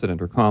a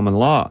precedent or common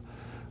law.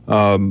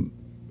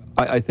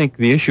 I think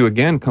the issue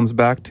again comes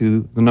back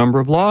to the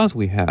number of laws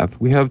we have.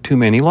 We have too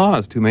many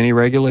laws, too many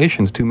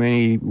regulations, too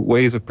many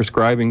ways of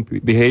prescribing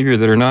behavior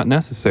that are not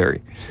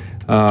necessary.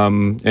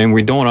 And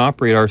we don't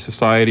operate our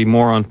society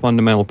more on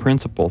fundamental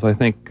principles. I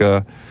think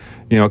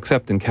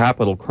except in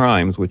capital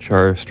crimes, which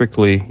are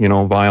strictly,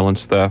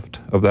 violence, theft,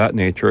 of that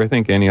nature, I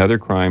think any other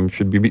crime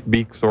should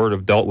be sort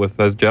of dealt with,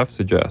 as Jeff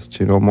suggests,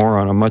 more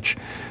on a much,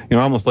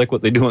 almost like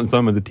what they do on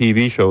some of the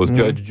TV shows,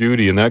 Judge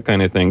Judy and that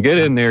kind of thing. Get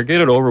in there,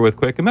 get it over with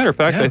quick. As a matter of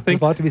fact, I think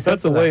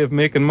that's a way of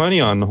making money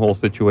on the whole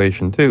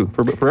situation, too,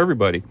 for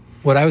everybody.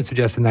 What I would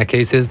suggest in that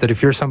case is that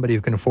if you're somebody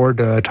who can afford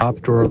a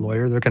top-drawer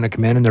lawyer, they're going to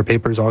come in and their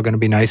paper's all going to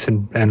be nice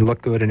and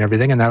look good and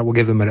everything, and that will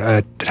give them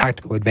a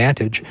tactical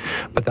advantage,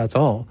 but that's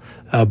all.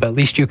 But at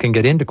least you can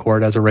get into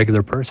court as a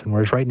regular person,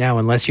 whereas right now,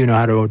 unless you know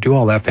how to do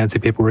all that fancy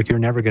paperwork, you're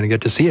never going to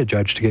get to see a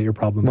judge to get your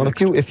problem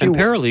fixed. And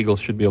paralegals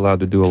should be allowed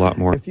to do a lot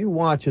more. If you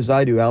watch, as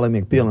I do, Ally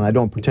McBeal, and I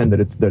don't pretend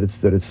that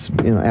it's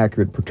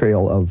accurate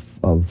portrayal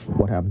of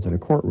what happens in a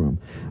courtroom,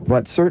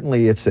 but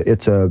certainly it's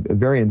a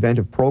very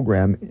inventive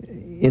program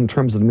in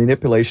terms of the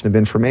manipulation of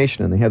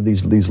information, and they have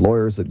these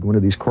lawyers that go into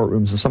these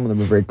courtrooms, and some of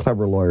them are very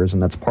clever lawyers,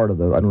 and that's part of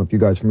the, I don't know if you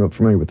guys are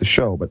familiar with the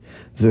show, but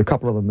there's a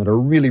couple of them that are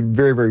really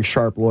very, very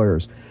sharp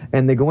lawyers,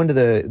 and they go into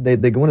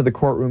the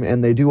courtroom,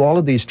 and they do all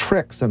of these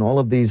tricks, and all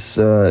of these,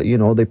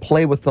 they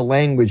play with the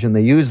language, and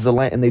they use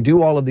and they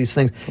do all of these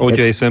things.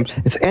 O.J.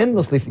 Simpson. It's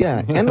endlessly,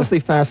 endlessly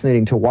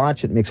fascinating to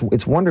watch.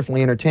 It's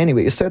wonderfully entertaining,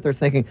 but you sit there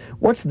thinking,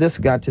 what's this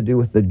got to do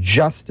with the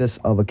justice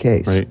of a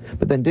case? Right.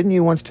 But then didn't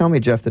you once tell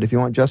me, Jeff, that if you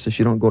want justice,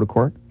 you don't go to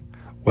court?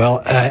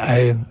 Well,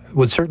 I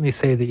would certainly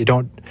say that you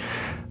don't,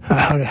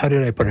 how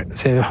did I put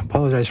it? I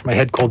apologize for my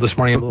head cold this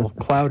morning, I'm a little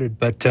clouded,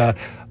 but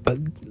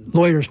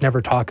lawyers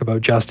never talk about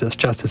justice.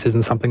 Justice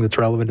isn't something that's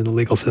relevant in the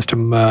legal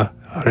system on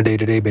a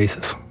day-to-day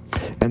basis.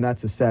 And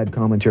that's a sad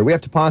commentary. We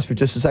have to pause for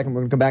just a second.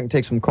 We're going to come back and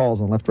take some calls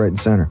on Left, Right, and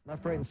Center.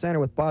 Left, Right, and Center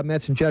with Bob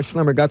Metz and Jeff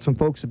Schlemmer. Got some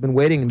folks who've been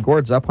waiting, and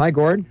Gord's up. Hi,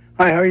 Gord.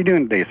 Hi, how are you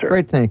doing today, sir?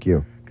 Great, thank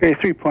you. Okay,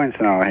 3 points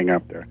and I'll hang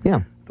up there. Yeah.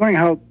 I'm wondering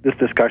how this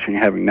discussion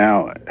you're having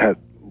now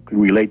could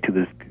relate to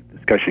this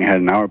discussion you had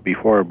an hour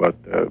before about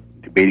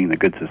debating the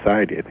good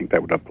society. I think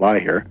that would apply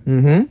here.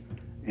 Mm-hmm.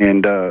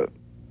 And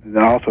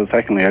then also,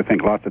 secondly, I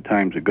think lots of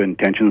times the good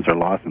intentions are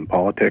lost in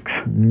politics.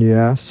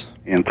 Yes.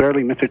 And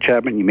thirdly, Mr.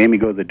 Chapman, you made me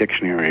go to the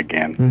dictionary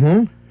again.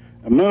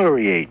 Mm-hmm.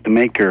 Ameliorate, to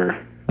make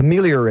her...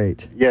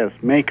 Ameliorate. Yes,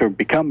 make her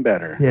become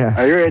better. Yes.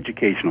 You're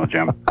educational,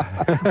 Jim.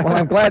 Well,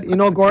 I'm glad.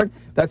 Gord,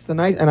 that's the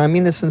nice, and I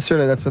mean this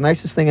sincerely, that's the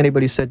nicest thing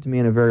anybody said to me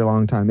in a very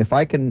long time. If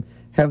I can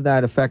have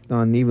that effect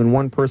on even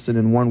one person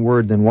in one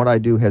word, then what I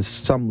do has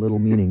some little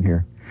meaning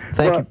here.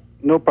 Thank you.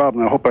 No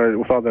problem. I hope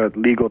with all that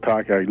legal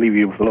talk, I leave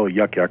you with a little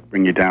yuck,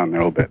 bring you down a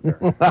little bit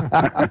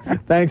there.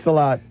 Thanks a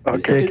lot.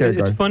 Okay. Take care,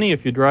 It's funny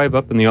if you drive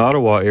up in the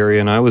Ottawa area,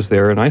 and I was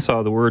there, and I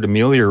saw the word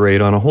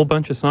ameliorate on a whole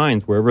bunch of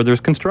signs wherever there's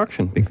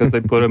construction, because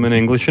they put them in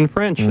English and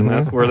French, and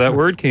that's where that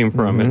word came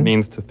from. It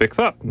means to fix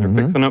up, and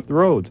they're fixing up the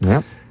roads.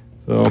 Yep.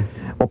 So,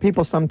 well,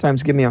 people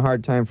sometimes give me a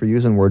hard time for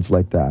using words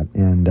like that,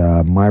 and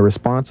my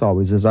response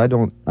always is I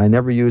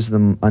never use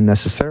them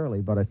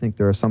unnecessarily, but I think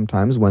there are some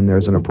times when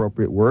there's an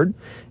appropriate word,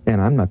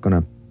 and I'm not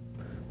going to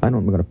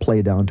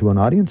play down to an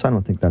audience. I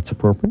don't think that's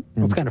appropriate.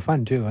 Well, it's kind of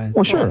fun, too.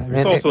 Well, sure.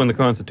 It's also in the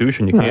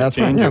Constitution. You can't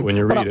change it when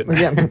you read it.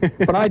 Yeah,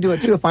 but I do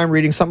it, too. If I'm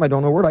reading something I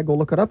don't know a word, I go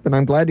look it up, and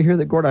I'm glad to hear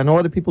that, Gord. I know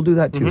other people do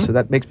that, too, so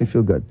that makes me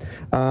feel good.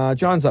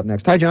 John's up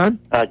next. Hi, John.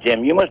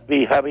 Jim, you must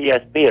be Harvey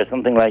SB or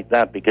something like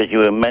that, because you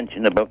were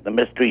mentioned about the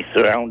mystery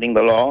surrounding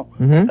the law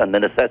and the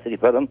necessity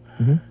for them.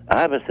 I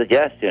have a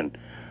suggestion.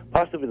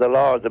 Possibly the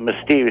laws are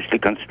mysteriously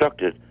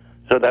constructed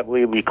so that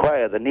we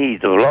require the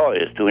needs of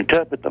lawyers to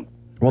interpret them.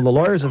 Well, the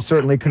lawyers have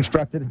certainly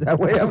constructed it that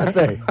way, haven't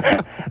they?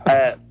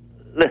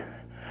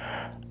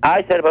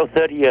 I said about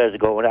 30 years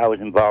ago when I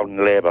was involved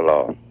in labor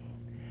law,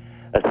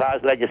 as far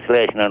as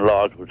legislation and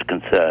laws was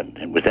concerned,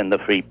 it was in the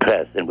free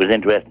press, and was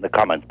interested in the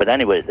comments. But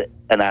anyways,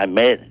 and I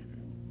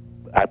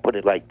put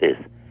it like this.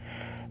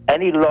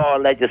 Any law or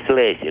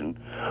legislation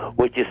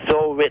which is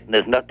so written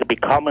as not to be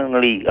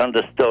commonly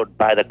understood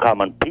by the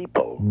common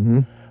people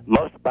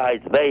must by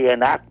its very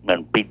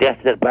enactment be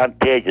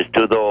disadvantageous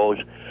to those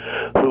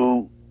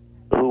who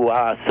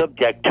are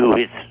subject to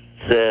its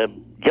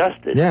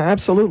justice. Yeah,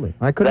 absolutely.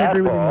 I couldn't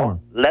agree with you more.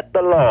 Let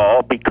the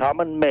law be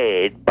common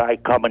made by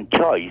common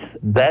choice.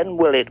 Then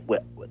will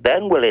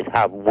it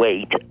have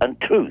weight and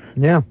truth.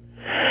 Yeah.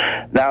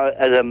 Now,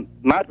 as a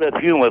matter of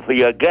humor for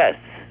your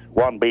guests,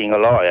 one being a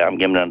lawyer, I'm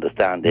given to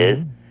understand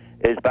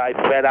is by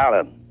Fred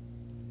Allen,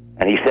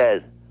 and he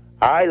says,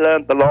 "I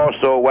learned the law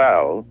so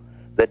well.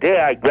 The day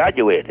I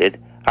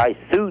graduated, I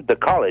sued the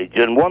college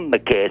and won the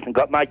case and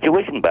got my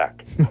tuition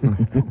back."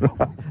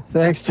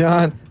 Thanks,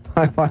 John.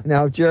 Bye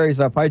now. Jerry's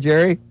up. Hi,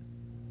 Jerry.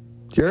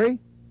 Jerry?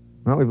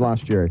 Well, we've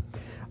lost Jerry.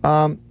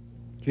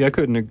 Gee, I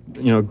couldn't,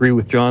 agree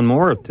with John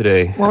more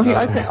today. Well,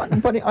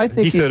 I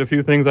think he said a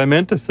few things I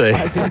meant to say.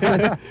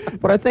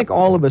 But I think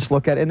all of us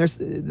look at it, and there's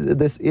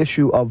this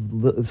issue of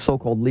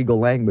so-called legal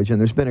language, and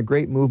there's been a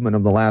great movement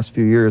of the last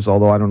few years,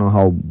 although I don't know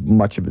how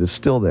much of it is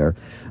still there.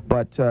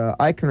 But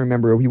I can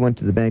remember we went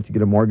to the bank to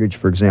get a mortgage,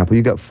 for example.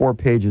 You got 4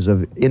 pages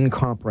of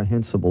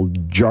incomprehensible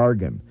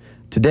jargon.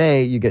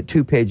 Today, you get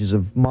 2 pages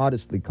of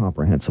modestly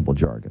comprehensible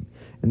jargon.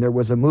 And there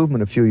was a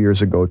movement a few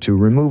years ago to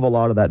remove a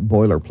lot of that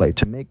boilerplate,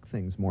 to make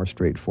things more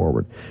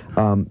straightforward.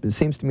 It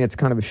seems to me it's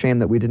kind of a shame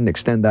that we didn't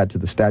extend that to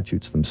the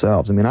statutes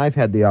themselves. I mean, I've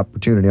had the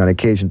opportunity on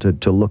occasion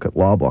to look at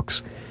law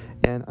books,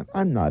 and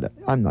I'm not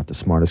the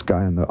smartest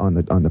guy on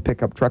the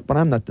pickup truck, but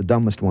I'm not the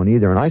dumbest one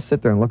either. And I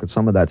sit there and look at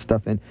some of that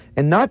stuff, and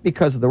not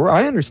because of the word.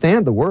 I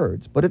understand the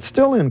words, but it's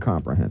still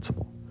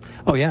incomprehensible.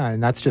 Oh yeah,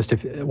 and that's just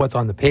what's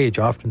on the page.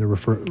 Often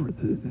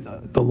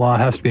the law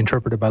has to be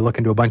interpreted by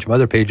looking to a bunch of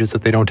other pages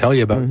that they don't tell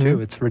you about too.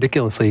 It's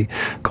ridiculously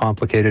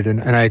complicated,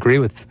 and I agree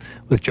with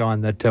John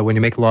that when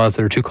you make laws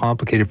that are too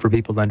complicated for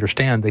people to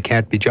understand, they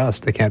can't be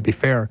just, they can't be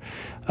fair.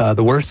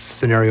 The worst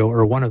scenario,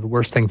 or one of the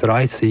worst things that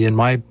I see in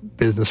my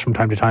business from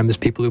time to time, is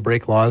people who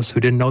break laws who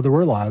didn't know there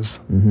were laws,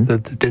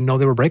 that didn't know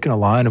they were breaking a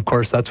law. And of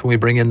course, that's when we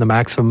bring in the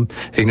maxim,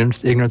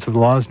 ignorance of the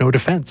law is no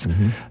defense.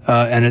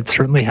 And it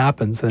certainly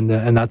happens, and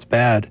that's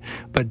bad.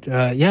 But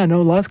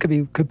laws could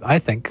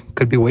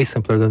be way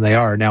simpler than they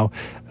are. Now,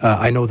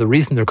 I know the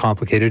reason they're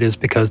complicated is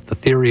because the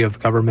theory of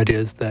government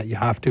is that you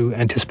have to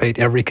anticipate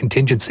every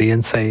contingency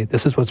and say,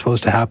 this is what's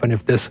supposed to happen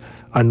if this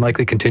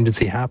unlikely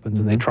contingency happens.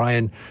 And they try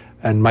and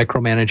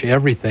micromanage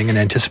everything and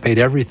anticipate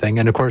everything.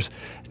 And of course,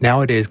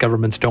 nowadays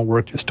governments don't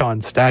work just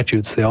on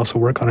statutes. They also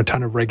work on a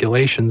ton of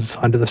regulations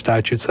under the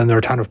statutes, and there are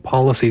a ton of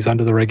policies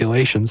under the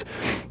regulations,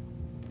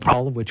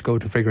 all of which go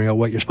to figuring out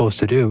what you're supposed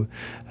to do.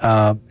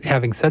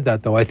 Having said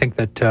that, though, I think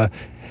that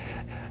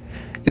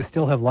you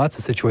still have lots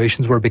of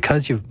situations where,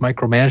 because you've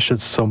micromanaged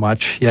it so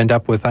much, you end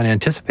up with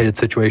unanticipated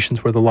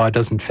situations where the law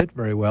doesn't fit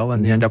very well,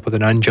 and you end up with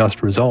an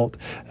unjust result.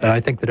 And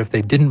I think that if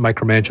they didn't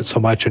micromanage it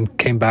so much and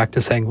came back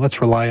to saying,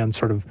 let's rely on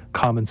sort of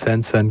common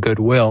sense and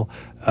goodwill,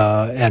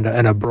 and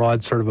a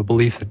broad sort of a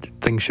belief that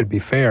things should be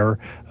fair,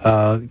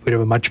 we'd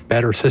have a much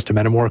better system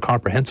and a more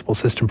comprehensible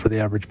system for the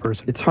average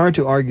person. It's hard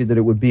to argue that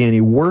it would be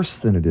any worse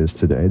than it is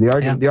today. The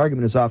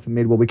argument is often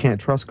made, well, we can't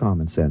trust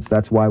common sense.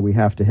 That's why we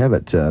have to have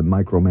it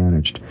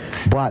micromanaged.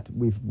 But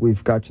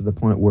we've got to the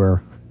point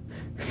where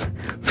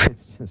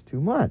it's just too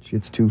much.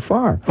 It's too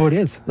far. Oh, it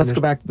is. Let's go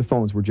back to the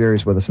phones where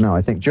Jerry's with us now,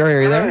 I think. Jerry,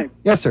 are you there? Hi.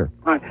 Yes, sir.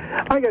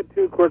 Hi. I got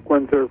 2 quick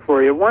ones there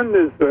for you. One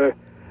is a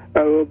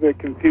little bit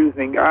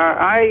confusing.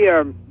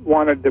 I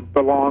wanted to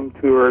belong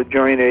to or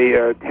join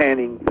a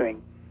tanning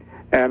thing.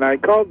 And I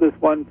called this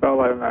one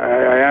fellow, and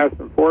I asked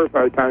him 4 or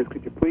 5 times,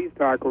 could you please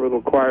talk a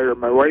little quieter?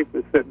 My wife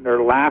was sitting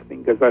there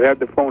laughing because I had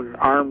the phone at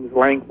arm's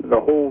length and the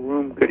whole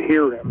room could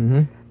hear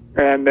him.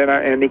 And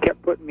then he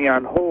kept putting me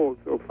on hold.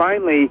 So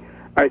finally,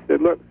 I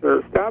said, look,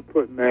 sir, stop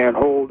putting me on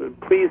hold and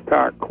please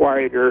talk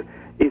quieter.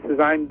 He says,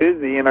 I'm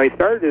busy. And I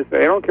started to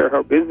say, I don't care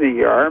how busy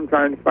you are. I'm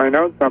trying to find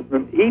out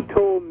something. He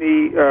told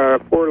me a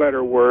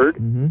 4-letter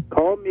word,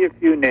 called me a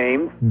few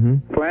names,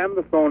 slammed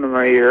the phone in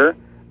my ear,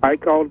 I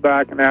called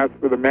back and asked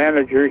for the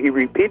manager. He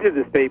repeated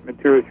the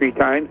statement 2 or 3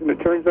 times, and it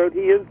turns out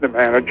he is the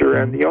manager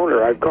and the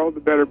owner. I've called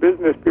the Better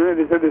Business Bureau, and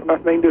they said there's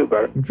nothing to do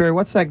about it. Jerry,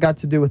 what's that got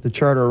to do with the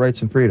Charter of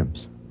Rights and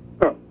Freedoms?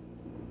 Oh.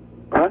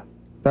 Huh?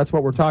 That's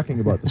what we're talking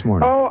about this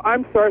morning. Oh,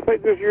 I'm sorry. I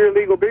thought this was your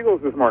illegal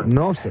beagles this morning.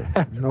 No, sir.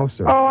 No,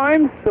 sir. Oh,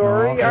 I'm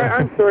sorry. No.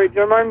 I'm sorry,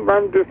 Jim.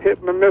 I'm just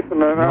hitting and missing. And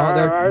No,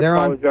 they're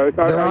I on. apologize.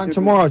 They're on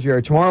tomorrow,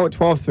 Jerry. Tomorrow at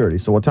 12:30.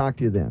 So we'll talk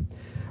to you then.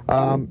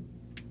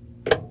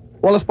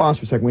 Well, let's pause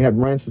for a second. We have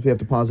Ryan, since we have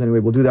to pause anyway.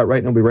 We'll do that right,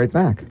 and we'll be right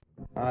back.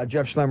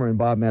 Jeff Schlemmer and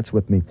Bob Metz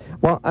with me.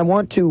 Well, I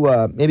want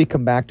to maybe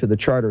come back to the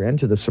Charter and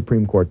to the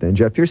Supreme Court then.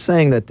 Jeff, you're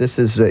saying that this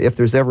is, if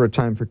there's ever a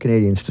time for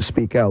Canadians to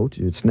speak out,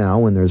 it's now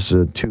when there's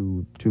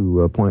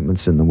two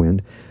appointments in the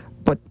wind.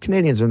 But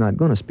Canadians are not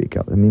going to speak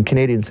out. I mean,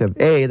 Canadians have,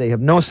 A, they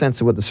have no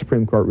sense of what the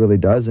Supreme Court really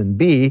does, and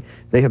B,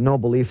 they have no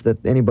belief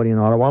that anybody in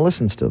Ottawa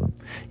listens to them.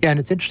 Yeah, and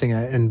it's interesting,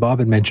 and Bob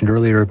had mentioned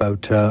earlier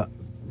about, I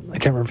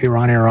can't remember if you were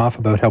on air or off,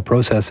 about how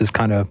process is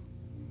kind of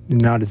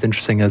not as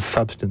interesting as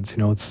substance. You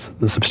know, it's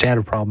the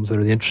substantive problems that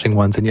are the interesting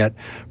ones, and yet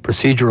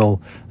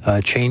procedural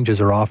changes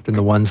are often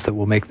the ones that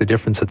will make the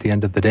difference at the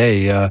end of the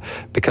day,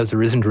 because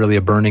there isn't really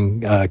a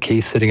burning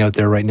case sitting out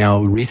there right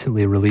now,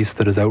 recently released,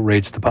 that has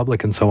outraged the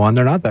public and so on.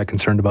 They're not that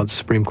concerned about the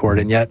Supreme Court,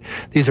 and yet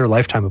these are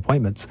lifetime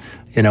appointments.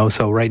 You know,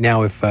 so right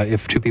now,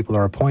 if 2 people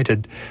are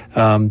appointed,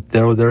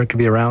 there could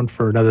be around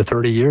for another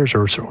 30 years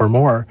or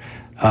more.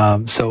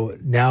 So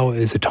now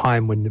is a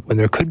time when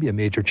there could be a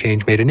major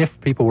change made. And if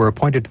people were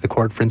appointed to the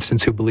court, for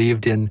instance, who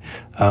believed in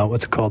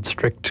what's it called,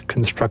 strict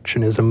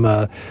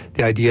constructionism,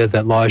 the idea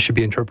that laws should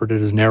be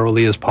interpreted as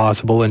narrowly as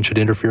possible and should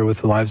interfere with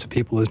the lives of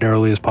people as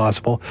narrowly as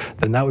possible,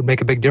 then that would make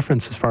a big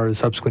difference as far as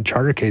subsequent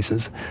charter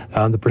cases.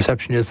 The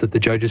perception is that the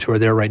judges who are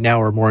there right now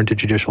are more into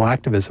judicial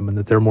activism, and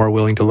that they're more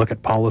willing to look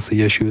at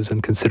policy issues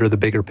and consider the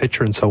bigger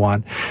picture and so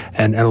on.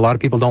 And a lot of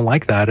people don't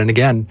like that. And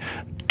again,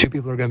 2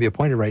 people are going to be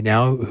appointed right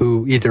now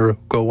who either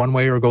go one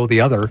way or go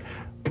the other.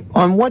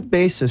 On what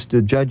basis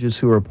do judges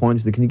who are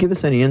appointed, can you give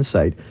us any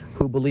insight,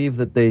 who believe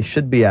that they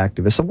should be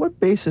activists? On what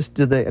basis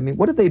do they, I mean,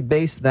 what do they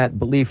base that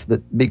belief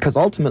that, because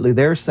ultimately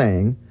they're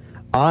saying,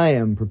 I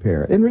am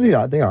prepared, and really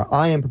they are,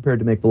 I am prepared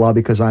to make the law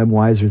because I'm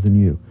wiser than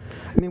you.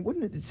 I mean,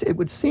 it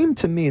would seem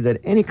to me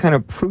that any kind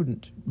of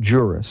prudent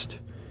jurist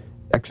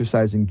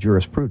exercising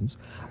jurisprudence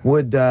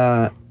would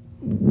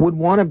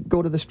want to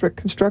go to the strict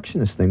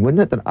constructionist thing,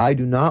 wouldn't it? That I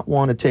do not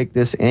want to take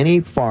this any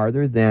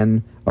farther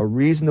than a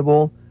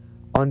reasonable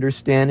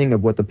understanding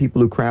of what the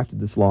people who crafted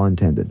this law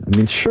intended. I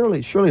mean,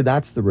 surely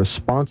that's the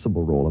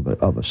responsible role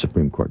of a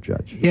Supreme Court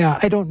judge. Yeah,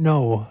 I don't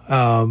know.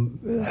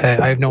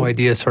 I have no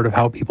idea sort of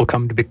how people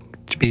come to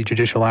be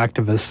judicial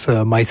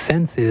activists. My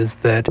sense is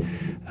that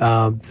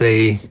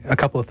a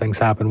couple of things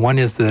happen. One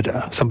is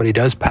that somebody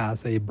does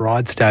pass a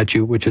broad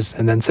statute, which is,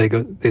 and then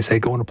they say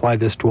go and apply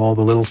this to all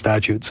the little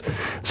statutes.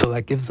 So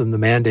that gives them the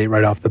mandate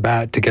right off the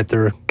bat to get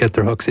their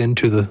hooks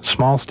into the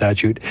small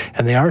statute,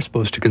 and they are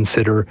supposed to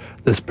consider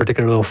this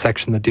particular little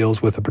section that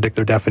deals with a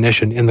particular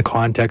definition in the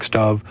context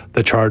of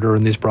the Charter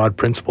and these broad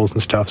principles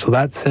and stuff. So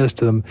that says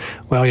to them,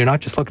 well, you're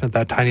not just looking at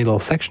that tiny little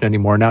section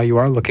anymore. Now you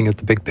are looking at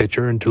the big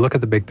picture, and to look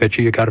at the big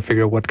picture, you got to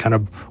figure out what kind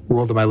of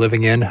world am I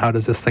living in, how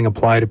does this thing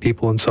apply to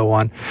people, and so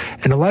on.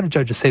 And a lot of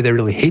judges say they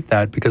really hate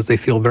that because they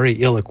feel very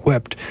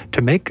ill-equipped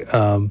to make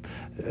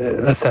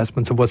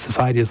assessments of what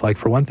society is like.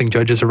 For one thing,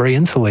 judges are very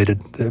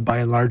insulated. By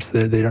and large,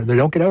 they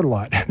don't get out a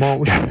lot.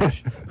 Well,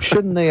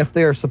 shouldn't they, if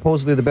they are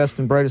supposedly the best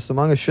and brightest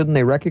among us, shouldn't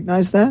they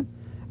recognize that?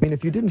 I mean,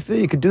 if you didn't feel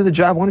you could do the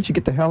job, why don't you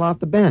get the hell off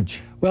the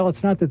bench? Well,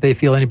 it's not that they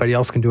feel anybody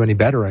else can do any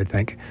better, I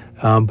think.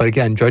 But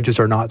again, judges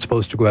are not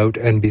supposed to go out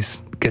and be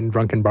getting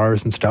drunk in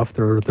bars and stuff.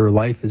 Their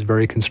life is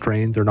very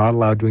constrained. They're not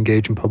allowed to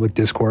engage in public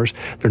discourse.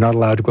 They're not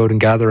allowed to go out and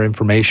gather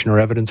information or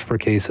evidence for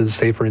cases.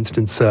 Say, for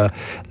instance,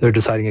 they're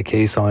deciding a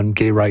case on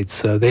gay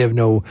rights. They have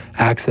no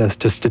access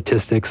to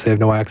statistics. They have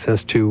no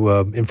access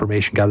to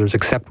information gatherers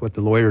except what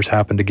the lawyers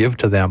happen to give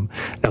to them.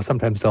 Now,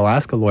 sometimes they'll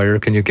ask a lawyer,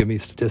 can you give me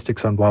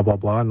statistics on blah, blah,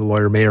 blah, and the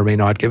lawyer may or may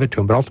not give it to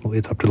him, but ultimately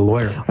it's up to the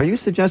lawyer. Are you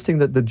suggesting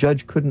that the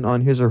judge couldn't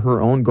on his or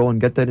her own go and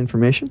get that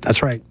information?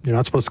 That's right. You're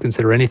not supposed to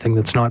consider anything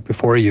that's not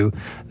before you,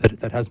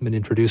 that hasn't been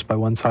introduced by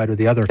one side or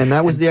the other. And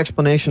that was the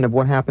explanation of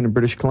what happened in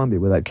British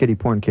Columbia with that kiddie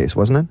porn case,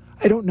 wasn't it?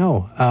 I don't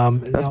know.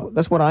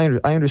 That's what I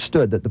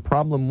understood, that the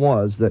problem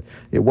was that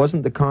it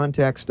wasn't the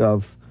context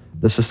of,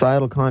 the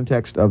societal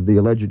context of the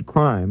alleged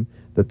crime,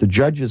 that the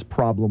judge's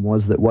problem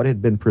was that what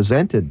had been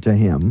presented to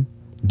him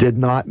did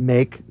not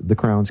make the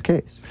Crown's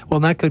case.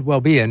 Well, that could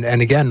well be, and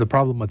again, the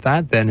problem with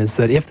that then is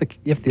that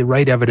if the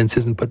right evidence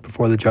isn't put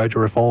before the judge,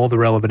 or if all the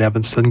relevant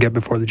evidence doesn't get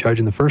before the judge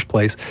in the first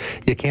place,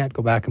 you can't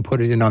go back and put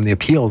it in on the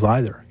appeals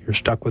either. You're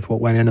stuck with what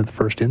went in at the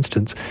first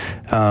instance,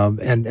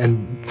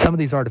 and some of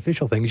these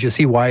artificial things, you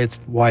see why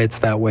it's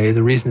that way.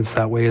 The reason it's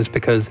that way is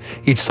because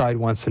each side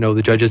wants to know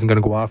the judge isn't going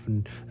to go off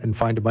and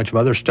find a bunch of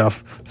other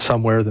stuff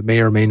somewhere that may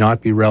or may not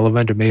be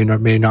relevant, or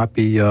may not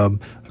be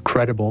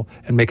credible,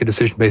 and make a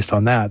decision based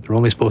on that. They're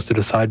only supposed to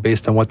decide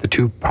based on what the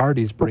two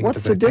parties bring to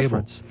the table. What's the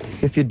difference?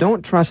 If you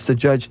don't trust the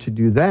judge to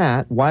do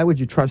that, why would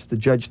you trust the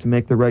judge to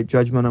make the right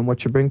judgment on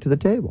what you bring to the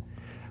table?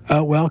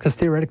 Well, because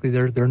theoretically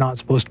they're not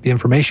supposed to be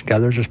information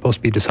gatherers; they're supposed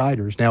to be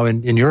deciders. Now,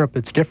 in Europe,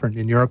 it's different.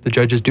 In Europe, the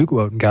judges do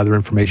go out and gather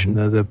information.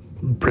 The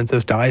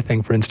Princess Di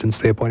thing, for instance,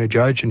 they appoint a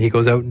judge and he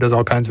goes out and does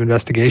all kinds of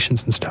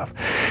investigations and stuff.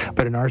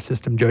 But in our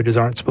system, judges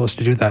aren't supposed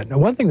to do that. Now,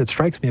 one thing that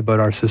strikes me about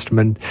our system,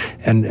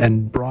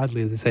 and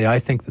broadly, as I say, I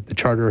think that the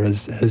Charter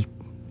has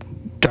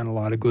done a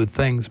lot of good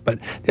things. But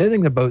the other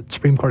thing about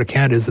Supreme Court of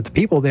Canada is that the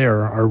people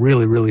there are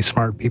really, really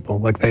smart people.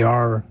 Like, they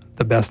are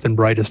the best and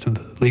brightest of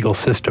the legal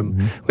system.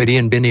 We had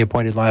Ian Binney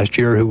appointed last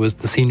year, who was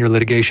the senior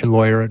litigation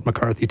lawyer at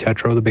McCarthy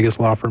Tetro, the biggest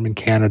law firm in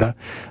Canada.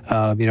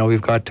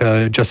 We've got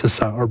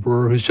Justice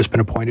Arbour, who's just been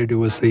appointed, who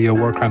was the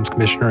War Crimes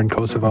Commissioner in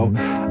Kosovo.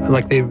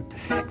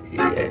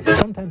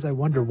 Sometimes I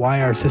wonder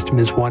why our system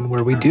is one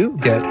where we do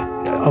get,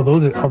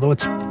 although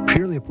it's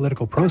purely a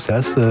political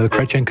process,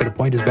 Chrétien could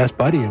appoint his best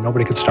buddy and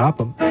nobody could stop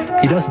him.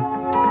 He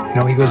doesn't.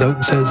 He goes out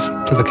and says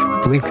to the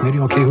Believe committee,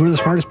 okay, who are the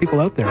smartest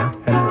people out there?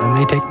 And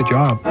they take the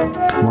job.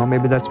 Well,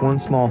 maybe that's one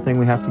small thing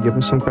we have to give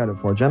him some credit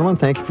for. Gentlemen,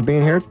 thank you for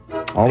being here.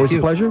 Always a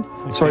pleasure.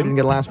 Sorry I didn't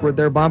get a last word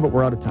there, Bob, but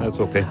we're out of time. That's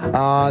okay.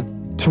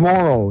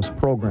 Tomorrow's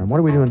program. What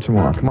are we doing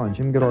tomorrow? Come on,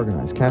 Jim, get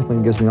organized.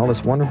 Kathleen gives me all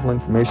this wonderful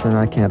information and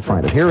I can't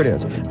find it. Here it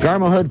is.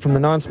 Garma Hood from the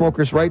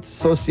Non-Smokers' Rights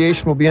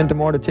Association will be in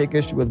tomorrow to take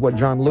issue with what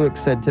John Lewick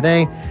said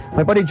today.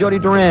 My buddy Jody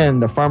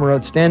Duran, the farmer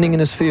outstanding in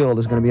his field,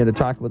 is going to be in to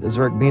talk about the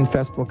Zurich Bean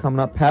Festival coming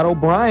up. Pat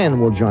O'Brien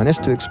will join us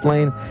to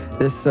explain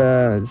this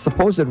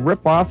supposed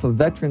rip-off of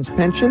veterans'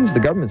 pensions. The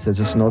government says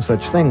there's no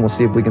such thing. We'll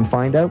see if we can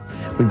find out.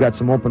 We've got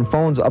some open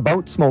phones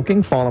about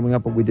smoking, following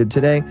up what we did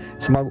today.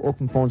 Some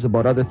open phones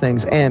about other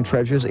things and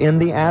treasures in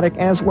the attic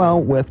as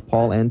well with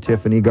Paul and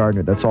Tiffany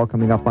Gardner. That's all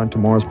coming up on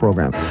tomorrow's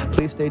program.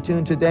 Please stay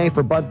tuned today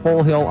for Bud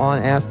Polhill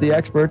on Ask the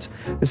Experts.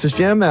 This is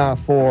Jim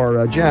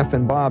for Jeff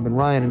and Bob and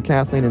Ryan and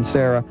Kathleen and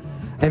Sarah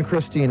and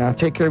Christina.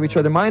 Take care of each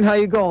other. Mind how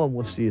you go, and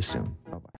we'll see you soon.